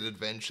Ring Fit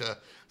Adventure.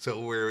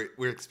 So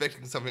we're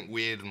expecting something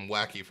weird and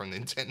wacky from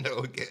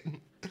Nintendo again.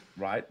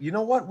 Right. You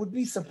know what would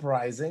be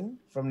surprising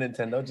from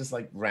Nintendo? Just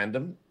like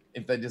random,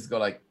 if they just go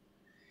like,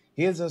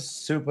 here's a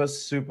super,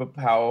 super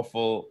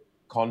powerful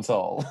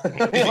console.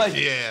 Like,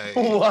 yeah.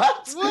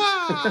 What?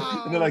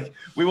 Wow. And they're like,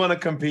 we want to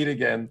compete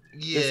again.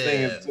 Yeah. This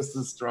thing is just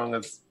as strong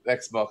as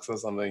Xbox or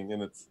something,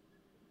 and it's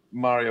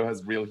Mario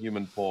has real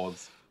human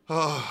paws.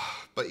 Oh,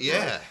 but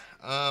yeah.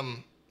 Right.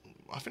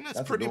 I think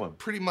that's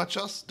pretty much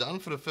us done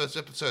for the first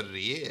episode of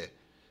the year.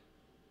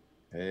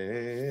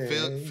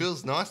 Hey.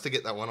 Feels nice to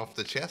get that one off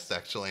the chest,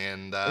 actually,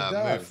 and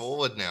move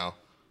forward now.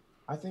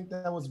 I think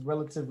that was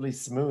relatively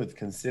smooth,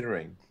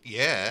 considering.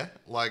 Yeah,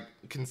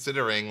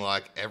 considering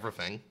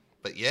everything.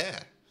 But yeah,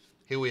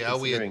 here we are.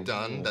 We are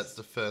done. Yes. That's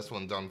the first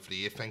one done for the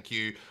year. Thank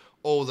you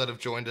all that have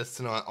joined us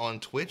tonight on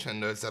Twitch,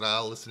 and those that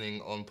are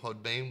listening on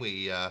Podbean,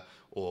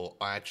 or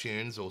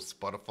iTunes or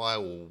Spotify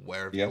or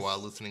wherever you are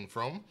listening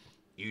from,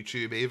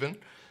 YouTube even.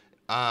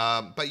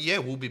 But yeah,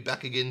 we'll be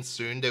back again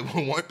soon. There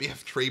won't be a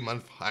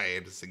 3-month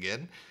hiatus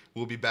again.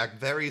 We'll be back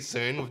very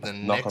soon with the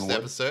next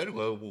episode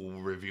where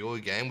we'll review a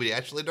game. We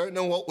actually don't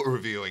know what we're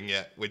reviewing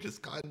yet. We're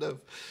just kind of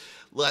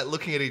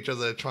looking at each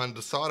other, trying to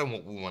decide on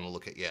what we want to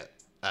look at yet.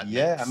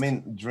 Next. I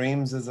mean,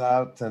 Dreams is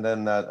out, and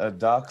then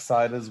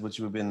Darksiders, which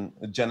we've been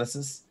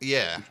Genesis.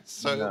 Yeah,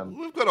 so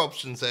we've got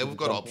options there. We've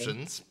got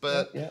options,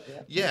 but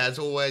yeah, as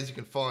always, you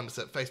can find us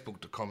at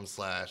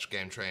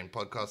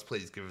facebook.com/GameTrainPodcast.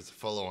 Please give us a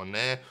follow on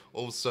there.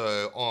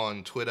 Also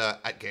on Twitter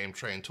at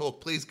GameTrainTalk.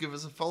 Please give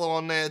us a follow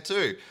on there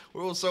too.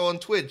 We're also on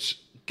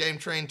Twitch,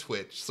 GameTrain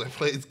Twitch. So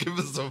please give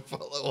us a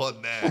follow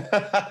on there.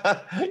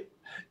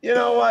 You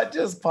know what?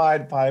 Just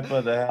Pied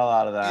Piper the hell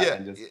out of that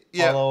and just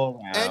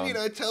follow around.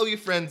 And, tell your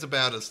friends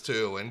about us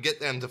too and get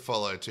them to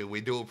follow too.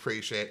 We do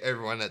appreciate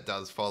everyone that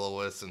does follow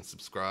us and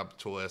subscribe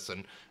to us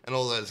and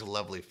all those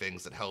lovely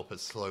things that help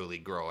us slowly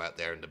grow out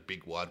there in the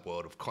big wide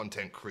world of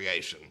content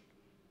creation.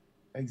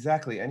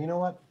 Exactly. And you know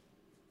what?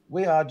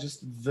 We are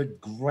just the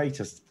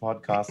greatest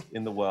podcast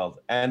in the world.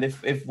 And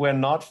if we're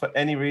not for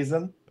any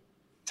reason,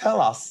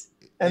 tell us.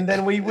 And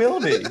then we will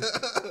be.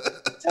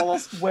 Tell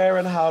us where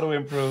and how to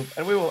improve,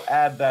 and we will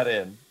add that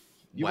in.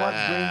 You want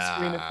green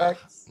screen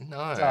effects?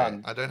 No,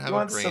 done. I don't have you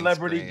want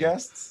celebrity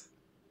guests?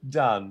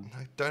 Done.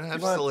 I don't have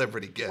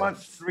celebrity guests. You want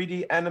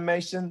 3D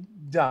animation?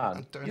 Done.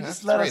 I don't you have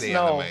just let 3D us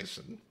know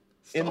animation.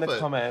 in the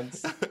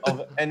comments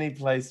of any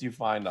place you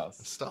find us.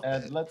 Stop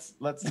and it. Let's.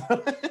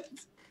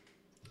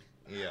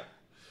 Yeah.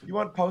 You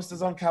want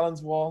posters on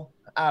Callan's wall?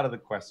 Out of the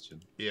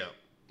question. Yeah,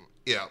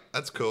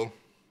 that's cool.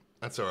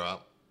 That's all right.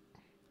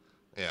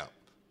 Yeah.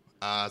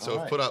 So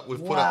we've put up.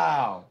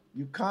 Wow,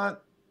 you can't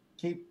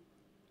keep.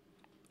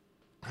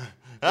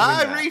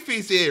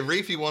 Reefy's here.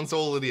 Reefy wants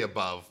all of the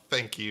above.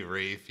 Thank you,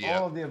 Reef. Yeah.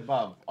 All of the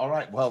above. All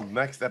right. Well,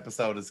 next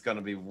episode is going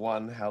to be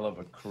one hell of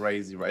a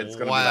crazy ride. It's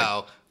going to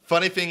be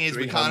funny thing is,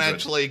 300. we can't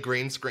actually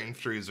green screen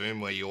through Zoom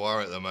where you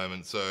are at the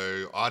moment,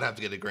 so I'd have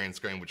to get a green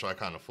screen, which I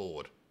can't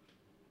afford.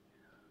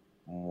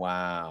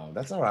 Wow,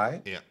 that's all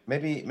right. Yeah.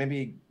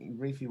 Maybe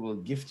Reefy will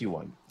gift you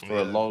one for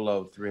a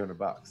low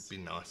 $300. Be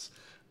nice.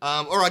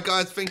 All right,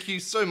 guys. Thank you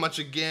so much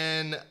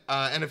again.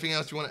 Anything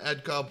else you want to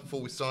add, Carl,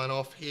 before we sign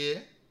off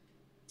here?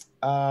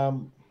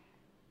 No,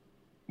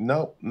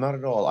 not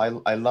at all.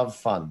 I love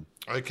fun.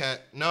 Okay.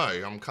 No,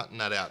 I'm cutting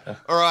that out.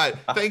 All right.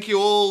 Thank you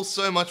all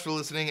so much for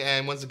listening.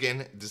 And once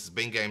again, this has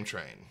been Game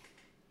Train.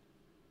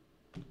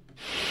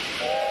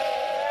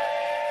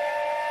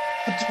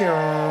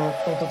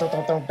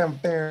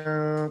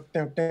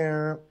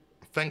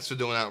 Thanks for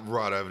doing that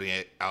right over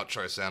the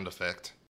outro sound effect.